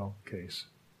single case.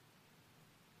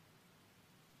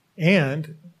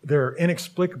 And there are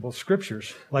inexplicable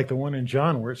scriptures, like the one in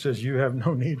John where it says you have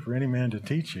no need for any man to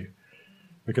teach you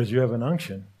because you have an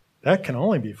unction. That can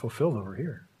only be fulfilled over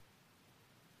here.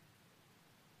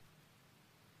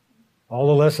 All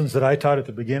the lessons that I taught at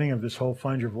the beginning of this whole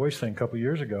Find Your Voice thing a couple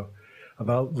years ago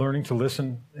about learning to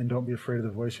listen and don't be afraid of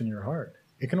the voice in your heart,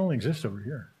 it can only exist over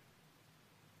here.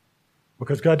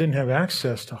 Because God didn't have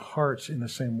access to hearts in the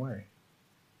same way.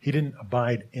 He didn't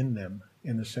abide in them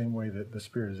in the same way that the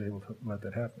Spirit is able to let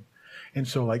that happen. And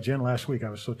so, like Jen last week, I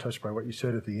was so touched by what you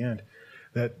said at the end,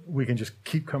 that we can just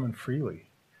keep coming freely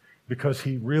because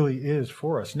He really is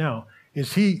for us. Now,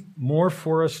 is He more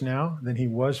for us now than He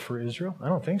was for Israel? I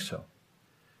don't think so.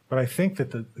 But I think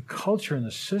that the culture and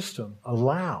the system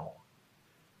allow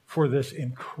for this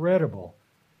incredible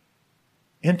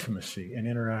intimacy and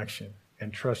interaction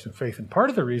and trust and faith. And part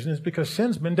of the reason is because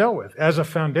sin's been dealt with as a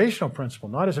foundational principle,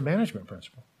 not as a management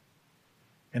principle.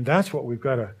 And that's what we've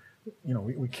got to,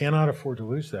 we cannot afford to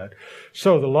lose that.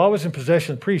 So the law was in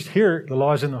possession of the priest. Here, the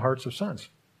law is in the hearts of sons.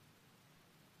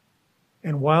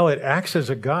 And while it acts as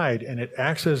a guide and it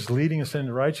acts as leading us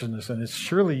into righteousness, and it's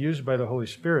surely used by the Holy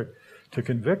Spirit to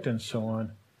convict and so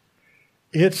on,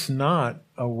 it's not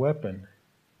a weapon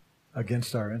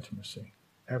against our intimacy,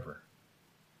 ever.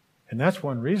 And that's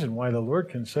one reason why the Lord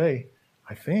can say,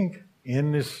 I think,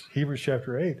 in this Hebrews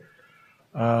chapter 8,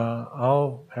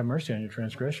 I'll have mercy on your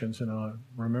transgressions and I'll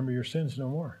remember your sins no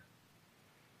more.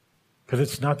 Because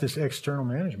it's not this external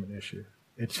management issue.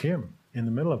 It's Him in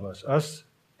the middle of us,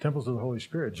 temples of the Holy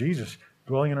Spirit, Jesus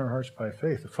dwelling in our hearts by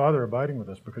faith, the Father abiding with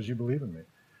us because you believe in me.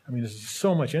 I mean, there's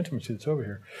so much intimacy that's over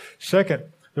here. Second,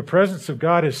 the presence of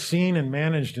God is seen and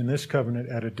managed in this covenant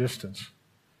at a distance.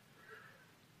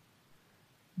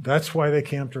 That's why they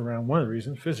camped around, one of the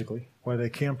reasons, physically, why they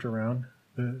camped around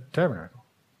the tabernacle,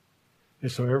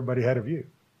 is so everybody had a view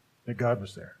that God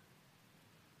was there.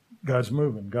 God's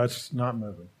moving, God's not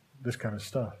moving, this kind of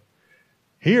stuff.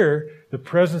 Here, the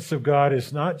presence of God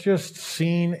is not just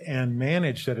seen and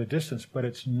managed at a distance, but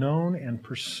it's known and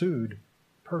pursued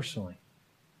personally.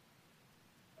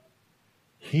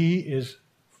 He is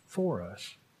for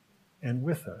us and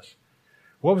with us.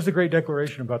 What was the great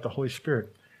declaration about the Holy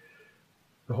Spirit?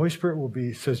 The Holy Spirit will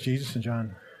be, says Jesus in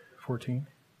John 14,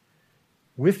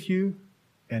 with you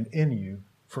and in you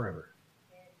forever.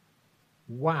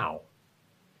 Wow.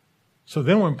 So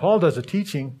then when Paul does a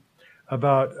teaching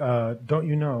about, don't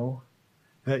you know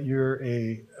that you're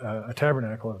a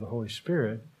tabernacle of the Holy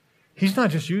Spirit, he's not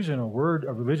just using a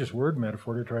religious word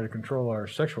metaphor to try to control our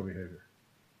sexual behavior.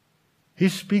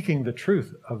 He's speaking the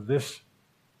truth of this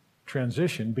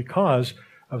transition because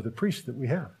of the priest that we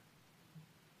have.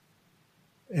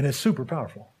 And it's super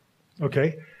powerful.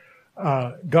 Okay?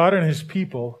 God and his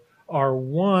people are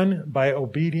one by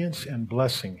obedience and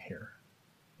blessing here.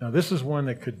 Now, this is one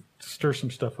that could stir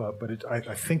some stuff up, but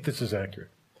I think this is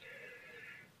accurate.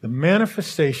 The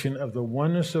manifestation of the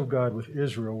oneness of God with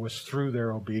Israel was through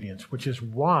their obedience, which is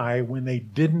why when they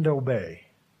didn't obey,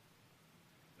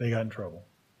 they got in trouble.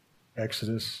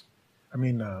 Exile,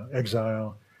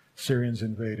 Syrians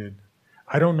invaded.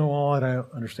 I don't know all that I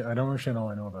understand. I don't understand all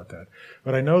I know about that.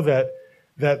 But I know that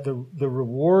the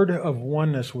reward of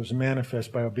oneness was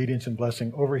manifest by obedience and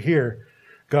blessing. Over here,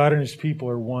 God and his people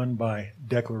are one by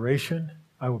declaration.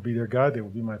 I will be their God. They will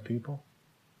be my people.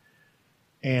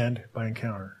 And by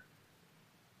encounter.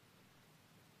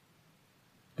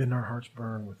 Didn't our hearts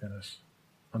burn within us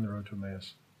on the road to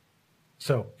Emmaus?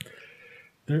 So,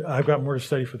 I've got more to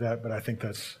study for that, but I think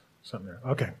that's something there.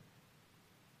 Okay.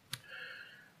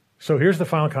 So here's the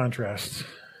final contrast.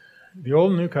 The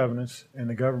Old and New Covenants and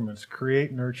the governments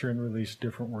create, nurture, and release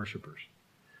different worshipers.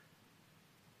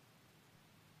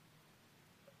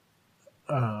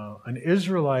 An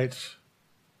Israelite's,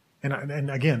 and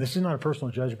again, this is not a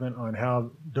personal judgment on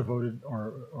how devoted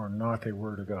or not they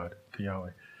were to God, to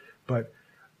Yahweh, but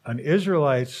an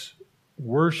Israelite's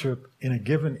worship in a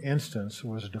given instance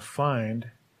was defined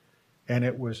and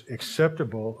it was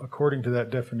acceptable according to that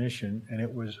definition, and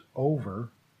it was over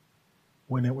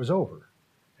when it was over.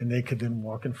 And they could then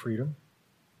walk in freedom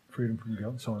from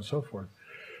guilt, and so on and so forth.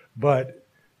 But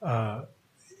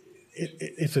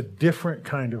it's a different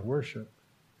kind of worship.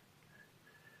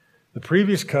 The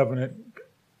previous covenant,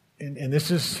 and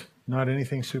this is not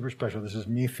anything super special, this is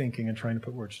me thinking and trying to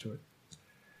put words to it.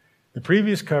 The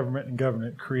previous covenant and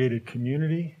government created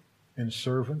community and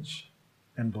servants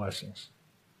and blessings.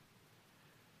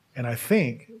 And I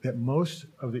think that most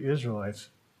of the Israelites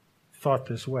thought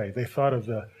this way. They thought of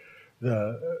the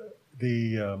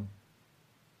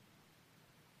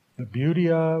beauty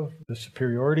of, the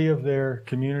superiority of their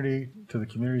community to the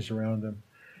communities around them,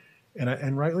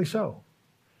 and rightly so.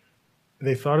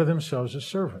 They thought of themselves as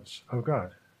servants of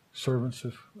God, servants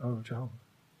of Jehovah.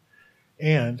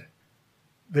 And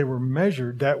they were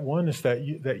measured, that oneness, that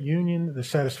union, the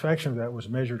satisfaction of that was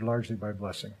measured largely by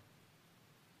blessing.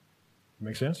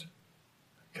 Make sense?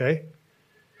 Okay.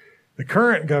 The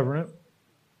current government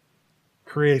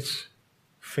creates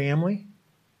family,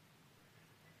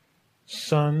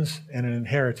 sons, and an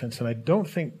inheritance. And I don't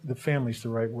think the family is the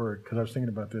right word, because I was thinking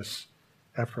about this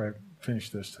after I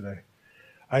finished this today.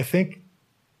 I think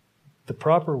the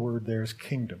proper word there is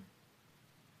kingdom.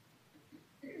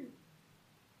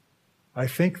 I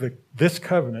think that this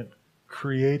covenant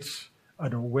creates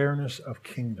an awareness of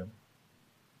kingdom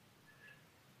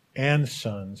and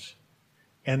sons,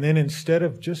 and then instead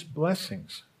of just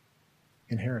blessings,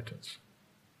 inheritance.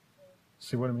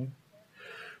 See what I mean?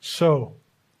 So,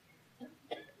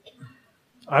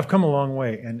 I've come a long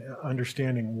way in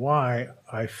understanding why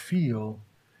I feel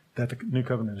that the new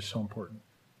covenant is so important.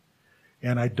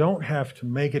 And I don't have to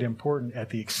make it important at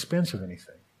the expense of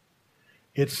anything.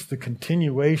 It's the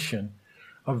continuation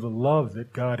of the love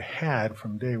that God had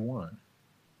from day one.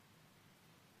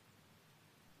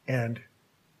 And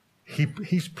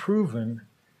He's proven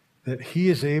that He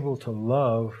is able to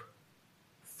love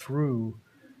through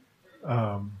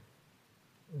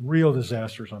real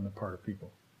disasters on the part of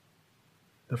people.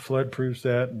 The flood proves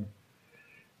that, and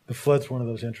the flood's one of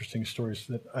those interesting stories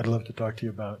that I'd love to talk to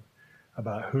you about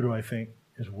who do I think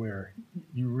is where.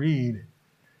 You read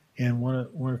in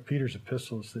one of Peter's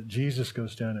epistles that Jesus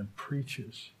goes down and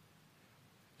preaches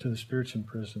to the spirits in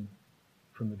prison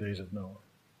from the days of Noah.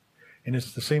 And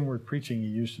it's the same word preaching you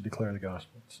use to declare the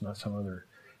gospel. It's not some other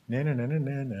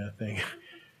thing.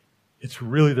 It's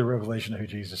really the revelation of who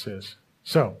Jesus is.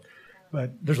 So,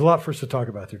 but there's a lot for us to talk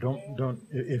about there. Don't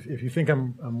if you think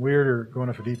I'm weird or going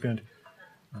off a deep end,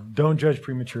 don't judge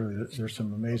prematurely. There's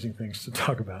some amazing things to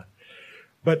talk about.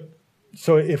 But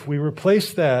so if we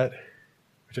replace that,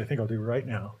 which I think I'll do right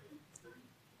now,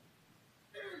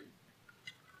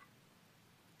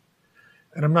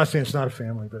 and I'm not saying it's not a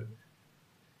family, but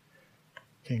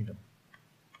kingdom.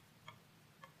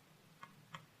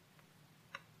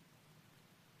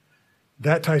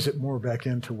 That ties it more back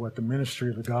into what the ministry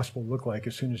of the gospel looked like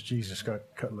as soon as Jesus got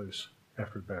cut loose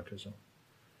after baptism.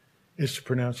 Is to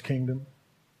pronounce kingdom,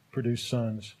 produce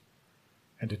sons,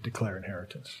 and to declare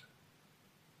inheritance.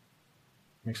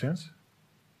 Make sense?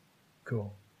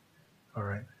 Cool. All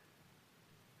right.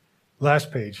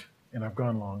 Last page, and I've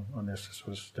gone long on this. This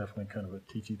was definitely kind of a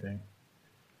teachy thing.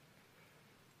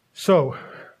 So,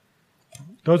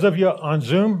 Those of you on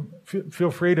Zoom,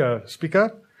 feel free to speak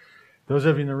up. Those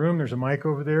of you in the room, there's a mic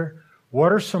over there.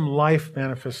 What are some life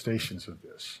manifestations of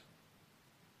this?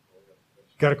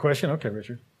 Got a question? Okay,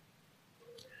 Richard.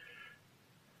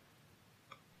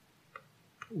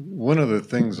 One of the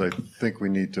things I think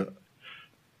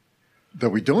that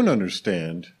we don't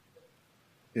understand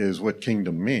is what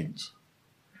kingdom means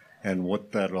and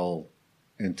what that all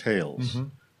entails. Mm-hmm.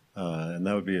 And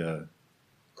that would be a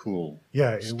cool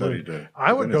study to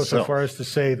I would in go itself. so far as to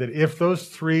say that if those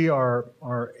three are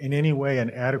in any way an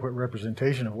adequate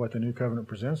representation of what the new covenant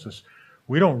presents us,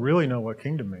 we don't really know what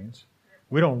kingdom means.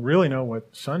 We don't really know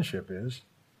what sonship is.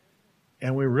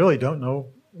 And we really don't know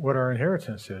what our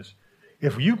inheritance is.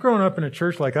 If you've grown up in a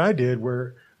church like I did,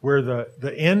 where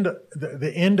the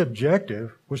end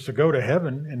objective was to go to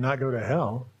heaven and not go to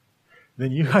hell,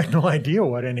 then you have no idea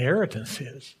what inheritance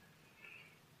is.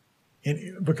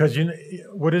 Because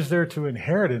what is there to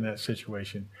inherit in that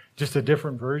situation? Just a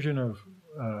different version of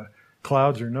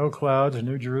clouds or no clouds, a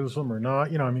New Jerusalem or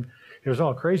not. It was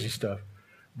all crazy stuff.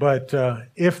 But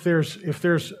if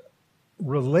there's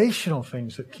relational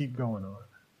things that keep going on,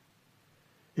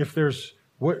 if there's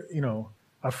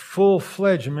a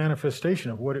full-fledged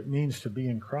manifestation of what it means to be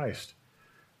in Christ,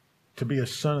 to be a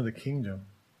son of the kingdom,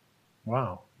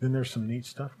 wow, then there's some neat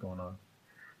stuff going on.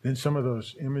 Then some of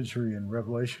those imagery and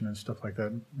revelation and stuff like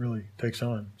that really takes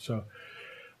on. So,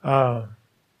 so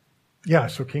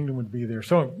kingdom would be there.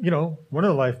 So, one of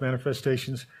the life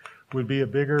manifestations would be a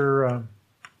bigger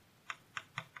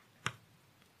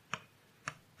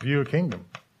view of kingdom.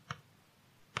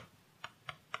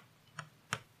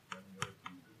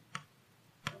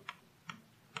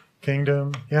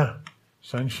 Kingdom,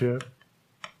 sonship,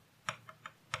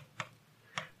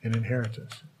 and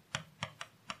inheritance.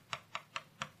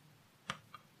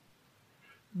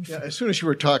 Yeah, as soon as you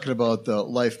were talking about the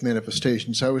life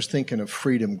manifestations, I was thinking of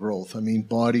freedom growth.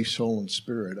 Body, soul, and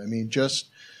spirit. Just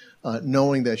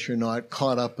knowing that you're not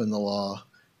caught up in the law,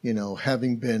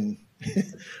 having been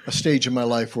a stage in my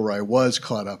life where I was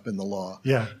caught up in the law.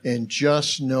 Yeah. And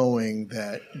just knowing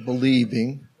that,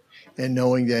 believing and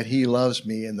knowing that he loves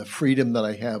me and the freedom that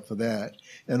I have for that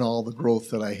and all the growth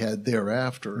that I had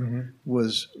thereafter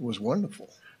was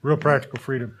wonderful. Real practical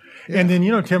freedom. Yeah. And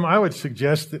then, Tim, I would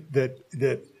suggest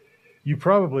that you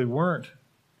probably weren't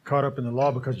caught up in the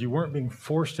law because you weren't being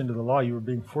forced into the law. You were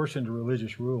being forced into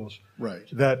religious rules. Right.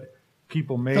 That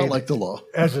people made. Not like the law.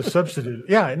 As a substitute.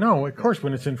 Yeah, no, of course,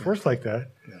 when it's enforced like that.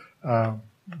 Yeah.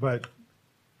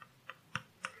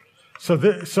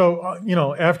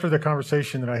 After the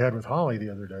conversation that I had with Holly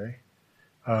the other day,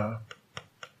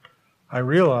 I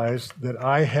realized that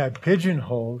I had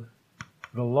pigeonholed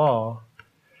the law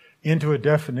into a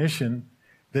definition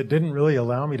that didn't really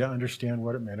allow me to understand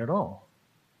what it meant at all.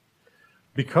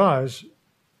 Because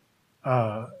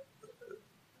one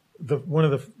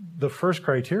of the first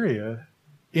criteria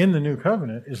in the new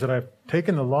covenant is that I've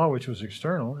taken the law which was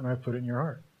external and I've put it in your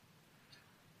heart.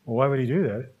 Well, why would he do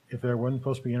that if there wasn't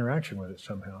supposed to be interaction with it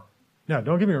somehow? Now,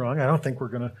 don't get me wrong. I don't think we're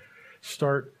going to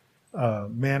start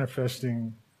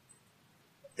manifesting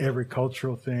every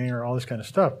cultural thing or all this kind of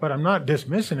stuff. But I'm not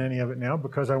dismissing any of it now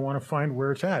because I want to find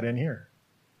where it's at in here.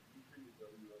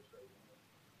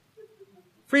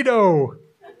 Frito!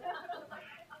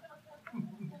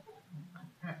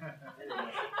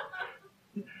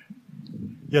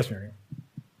 Yes, Miriam.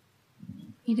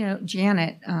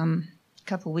 Janet, a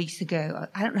couple of weeks ago,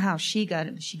 I don't know how she got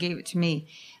it, but she gave it to me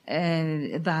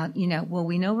about,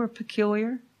 we know we're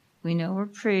peculiar. We know we're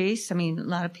priests. A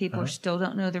lot of people still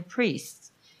don't know they're priests.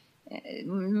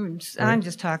 I'm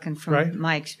just talking from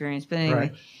my experience, but anyway.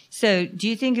 Right. So do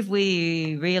you think if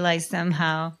we realize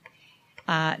somehow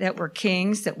that we're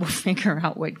kings, that we'll figure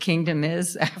out what kingdom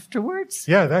is afterwards?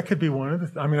 Yeah, that could be one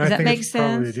of the. I think it's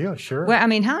probably a deal. Sure. Well, how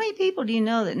many people do you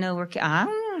know that know we're? I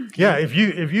don't know. Yeah, if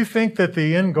you think that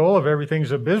the end goal of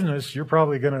everything's a business, you're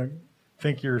probably going to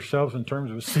think yourselves in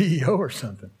terms of a CEO or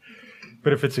something.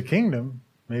 But if it's a kingdom,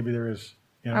 maybe there is.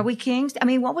 Are we kings?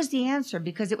 What was the answer?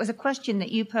 Because it was a question that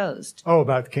you posed. Oh,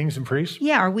 about kings and priests?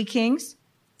 Yeah, are we kings?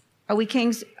 Are we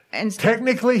kings? And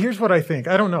technically, here's what I think.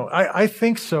 I don't know. I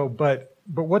think so, but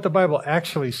what the Bible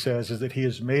actually says is that he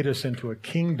has made us into a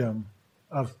kingdom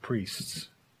of priests.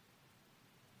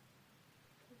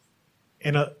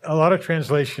 And a lot of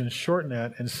translations shorten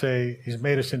that and say he's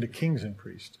made us into kings and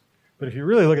priests. But if you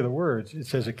really look at the words, it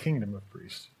says a kingdom of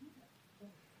priests.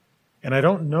 And I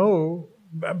don't know,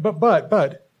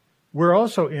 but we're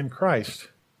also in Christ,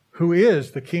 who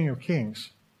is the King of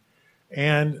Kings.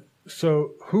 And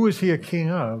so who is he a king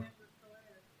of?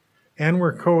 And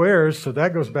we're co-heirs, so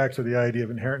that goes back to the idea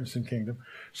of inheritance and kingdom.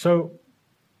 So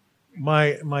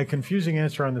My confusing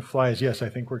answer on the fly is yes, I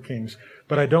think we're kings,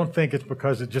 but I don't think it's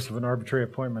because it's just of an arbitrary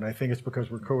appointment. I think it's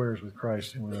because we're co-heirs with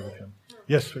Christ and we live with Him.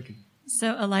 Yes, Vicki.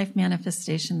 So a life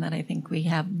manifestation that I think we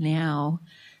have now,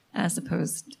 as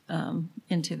opposed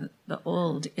into the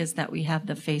old, is that we have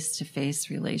the face-to-face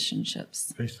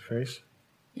relationships. Face-to-face?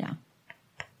 Yeah.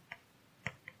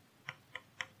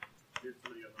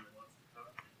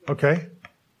 Okay.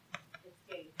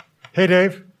 Hey,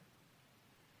 Dave.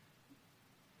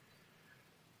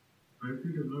 I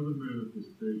think another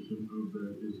manifestation of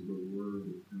that is the word,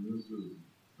 and this is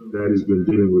that has been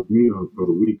dealing with me on for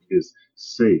the week, is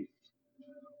safe.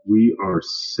 We are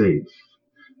safe,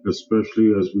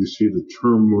 especially as we see the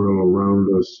turmoil around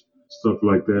us, stuff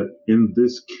like that. In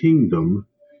this kingdom,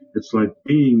 it's like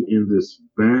being in this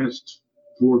vast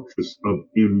fortress of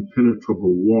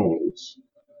impenetrable walls.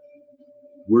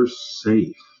 We're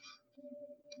safe.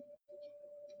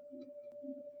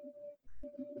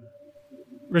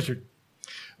 Richard.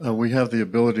 We have the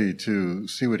ability to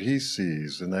see what He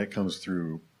sees, and that comes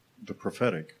through the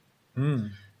prophetic. It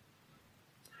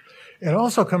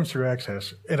also comes through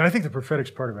access, and I think the prophetic's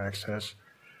part of access.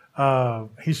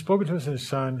 He's spoken to us in His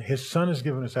Son. His Son has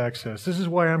given us access. This is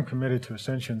why I'm committed to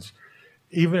Ascensions,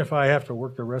 even if I have to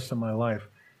work the rest of my life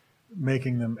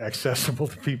making them accessible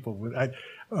to people. One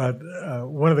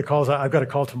of the calls, I've got a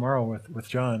call tomorrow with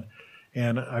John,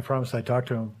 and I promised I'd talk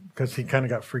to him because he kind of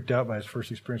got freaked out by his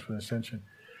first experience with Ascension.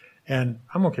 And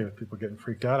I'm okay with people getting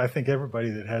freaked out. I think everybody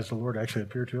that has the Lord actually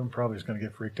appear to him probably is going to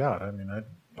get freaked out. I mean,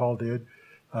 Paul did.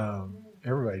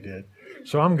 Everybody did.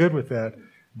 So I'm good with that.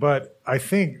 But I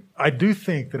do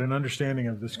think that an understanding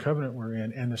of this covenant we're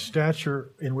in and the stature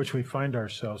in which we find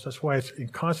ourselves, that's why it's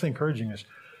constantly encouraging us.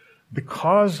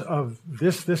 Because of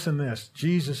this, and this,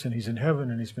 Jesus, and He's in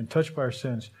heaven, and He's been touched by our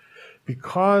sins,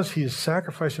 because He has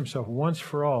sacrificed Himself once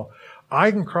for all,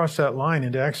 I can cross that line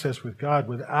into access with God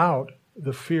without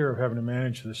the fear of having to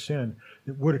manage the sin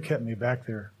that would have kept me back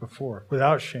there before,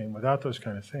 without shame, without those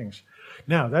kind of things.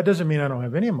 Now, that doesn't mean I don't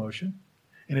have any emotion,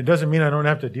 and it doesn't mean I don't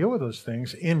have to deal with those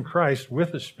things in Christ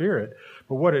with the Spirit,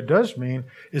 but what it does mean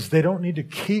is they don't need to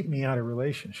keep me out of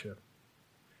relationship.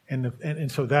 And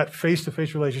so that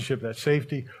face-to-face relationship, that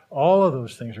safety, all of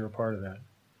those things are a part of that.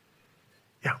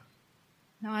 Yeah.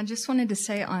 No, I just wanted to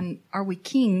say on Are We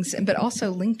Kings, but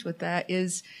also linked with that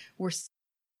is we're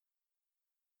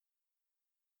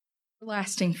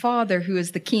everlasting Father who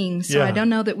is the King. So I don't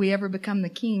know that we ever become the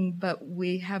King, but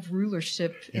we have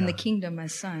rulership in the kingdom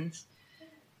as sons.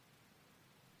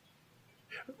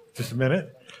 Just a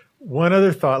minute. One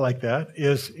other thought like that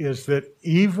is that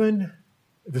even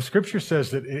the Scripture says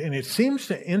that, and it seems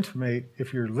to intimate,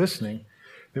 if you're listening,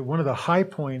 that one of the high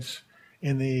points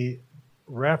in the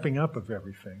wrapping up of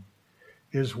everything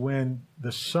is when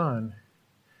the Son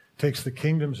takes the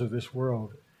kingdoms of this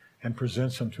world and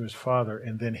presents them to His Father,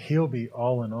 and then He'll be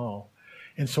all in all.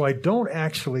 And so I don't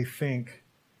actually think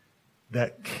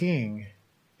that King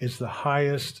is the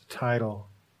highest title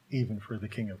even for the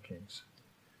King of Kings.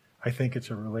 I think it's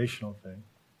a relational thing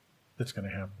that's going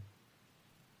to happen.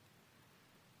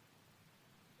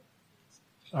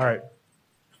 All right.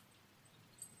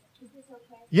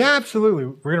 Yeah, absolutely.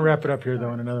 We're going to wrap it up here,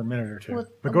 though, in another minute or two.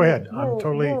 But go ahead. I'm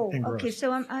totally engrossed. Okay,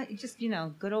 so I just,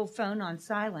 good old phone on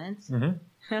silence.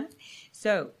 Mm-hmm.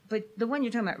 So, but the one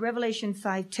you're talking about, Revelation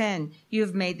 5:10, you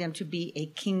have made them to be a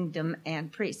kingdom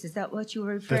and priests. Is that what you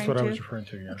were referring to? That's what I was referring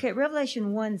to, yeah. Okay,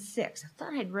 Revelation 1:6. I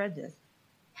thought I'd read this.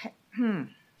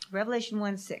 Revelation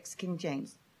 1:6, King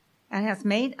James. And hath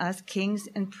made us kings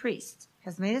and priests.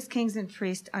 Has made us kings and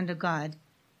priests unto God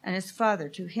and His Father.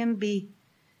 To Him be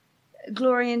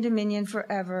glory and dominion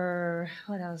forever.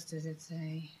 What else does it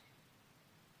say?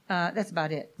 That's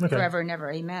about it. Okay. Forever and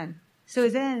ever. Amen. So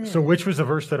then. So which was the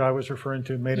verse that I was referring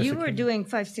to? Made us You a were king? doing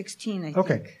 5:16, I think.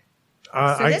 Okay. So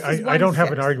I don't have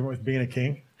 1:6. an argument with being a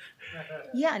king.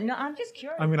 Yeah, no, I'm just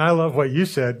curious. I mean, I love what you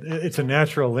said. It's a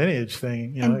natural lineage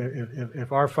thing.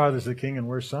 If our father's the king and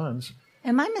we're sons.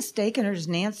 Am I mistaken, or does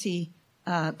Nancy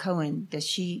Cohen, does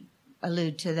she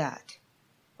allude to that?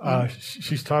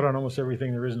 She's taught on almost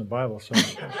everything there is in the Bible, so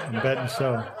I'm betting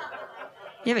so.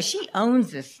 Yeah, but she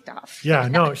owns this stuff. Yeah,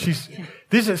 no,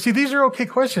 these are okay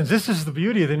questions. This is the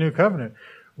beauty of the new covenant.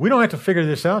 We don't have to figure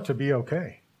this out to be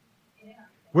okay.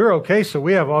 We're okay, so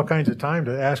we have all kinds of time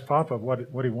to ask Papa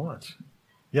what he wants.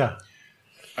 Yeah.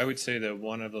 I would say that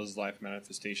one of those life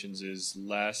manifestations is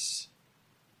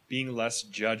being less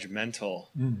judgmental.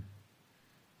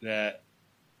 That,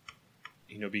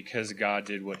 because God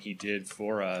did what He did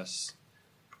for us,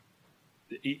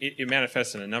 it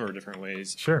manifests in a number of different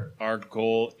ways. Sure. Our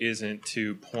goal isn't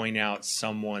to point out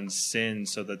someone's sin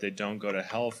so that they don't go to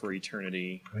hell for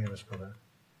eternity. I think I spell that.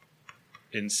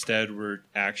 Instead, we're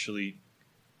actually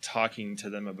talking to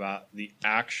them about the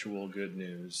actual good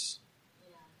news,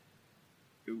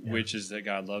 which is that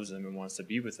God loves them and wants to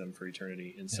be with them for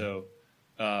eternity. And so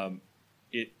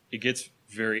it gets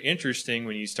very interesting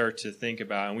when you start to think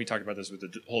about, and we talked about this with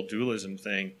the whole dualism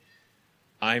thing,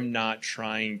 I'm not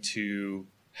trying to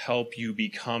help you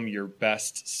become your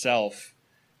best self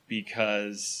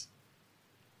because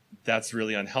that's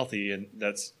really unhealthy, and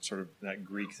that's sort of that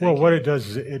Greek thinking. Well, what it does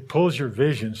is it pulls your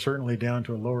vision certainly down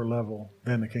to a lower level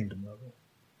than the kingdom level.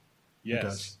 Yes. It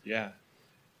does. Yeah.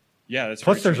 Yeah. That's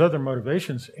Plus, there's true. other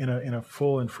motivations in a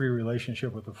full and free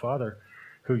relationship with the Father,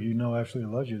 who you know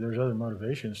absolutely loves you. There's other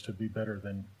motivations to be better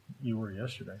than you were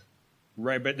yesterday.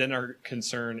 Right, but then our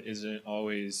concern isn't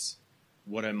always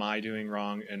what am I doing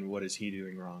wrong and what is he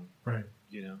doing wrong. Right.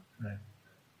 You know. Right.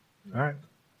 All right.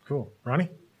 Cool. Ronnie?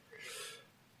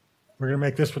 We're going to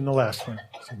make this one the last one.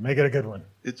 So make it a good one.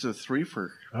 It's a threefer.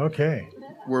 Okay.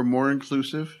 We're more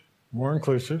inclusive. More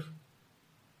inclusive.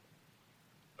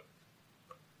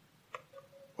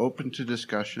 Open to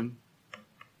discussion.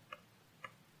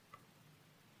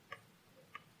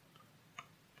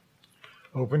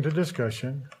 Open to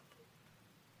discussion.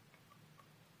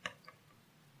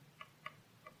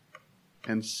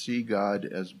 And see God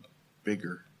as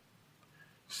bigger.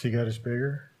 See God as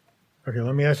bigger. Okay,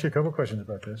 let me ask you a couple questions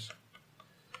about this.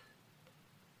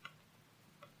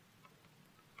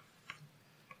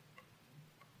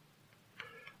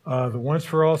 The once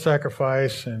for all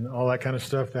sacrifice and all that kind of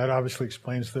stuff, that obviously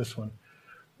explains this one.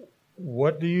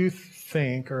 What do you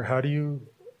think, or how do you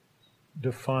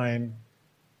define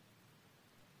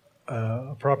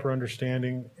a proper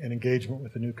understanding and engagement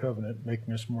with the new covenant,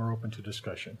 making us more open to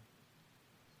discussion?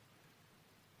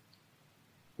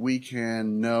 We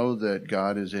can know that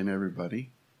God is in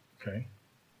everybody. Okay.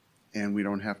 And we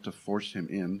don't have to force him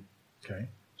in. Okay.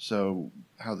 So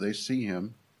how they see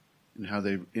him and how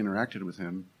they've interacted with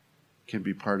him can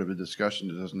be part of a discussion.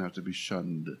 It doesn't have to be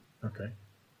shunned. Okay.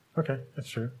 Okay, that's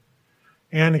true.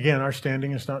 And again, our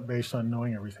standing is not based on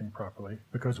knowing everything properly,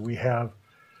 because we have...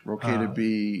 We're okay to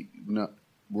be...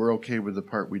 we're okay with the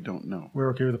part we don't know. We're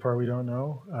okay with the part we don't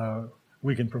know.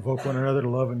 We can provoke one another to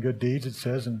love and good deeds, it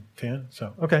says in 10.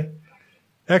 So, okay.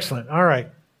 Excellent. All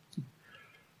right.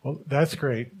 Well, that's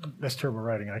great. That's terrible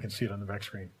writing. I can see it on the back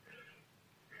screen.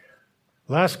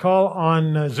 Last call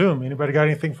on Zoom. Anybody got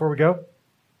anything before we go?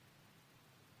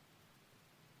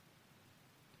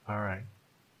 All right.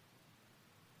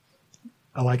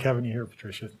 I like having you here,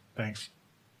 Patricia. Thanks.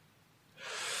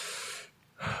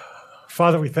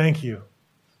 Father, we thank you.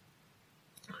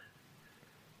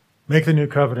 Make the new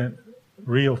covenant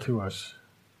real to us.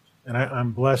 And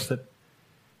I'm blessed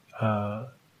that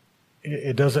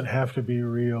it doesn't have to be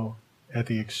real at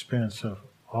the expense of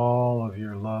all of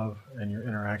your love and your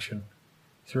interaction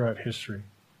throughout history.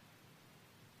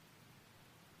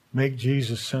 Make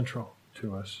Jesus central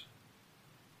to us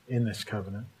in this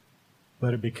covenant.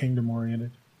 Let it be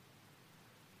kingdom-oriented,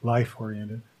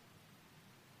 life-oriented.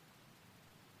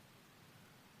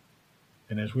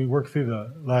 And as we work through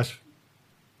the last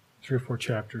 3 or 4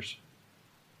 chapters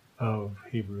of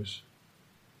Hebrews,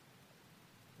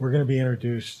 we're going to be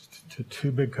introduced to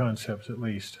 2 big concepts at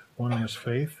least. One is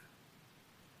faith,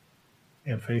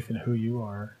 and faith in who you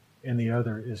are. And the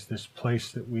other is this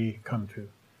place that we come to,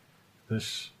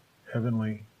 this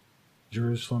heavenly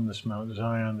Jerusalem, this Mount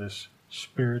Zion, this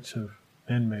spirits of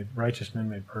men made, righteous men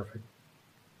made perfect.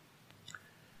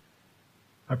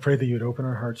 I pray that you would open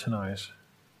our hearts and eyes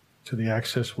to the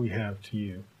access we have to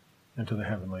you and to the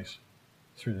heavenlies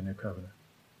through the new covenant.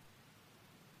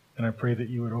 And I pray that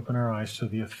you would open our eyes to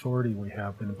the authority we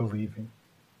have in believing,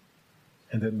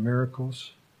 and that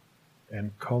miracles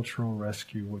and cultural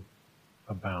rescue would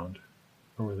abound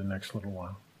over the next little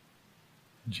while.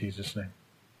 In Jesus' name,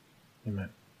 amen.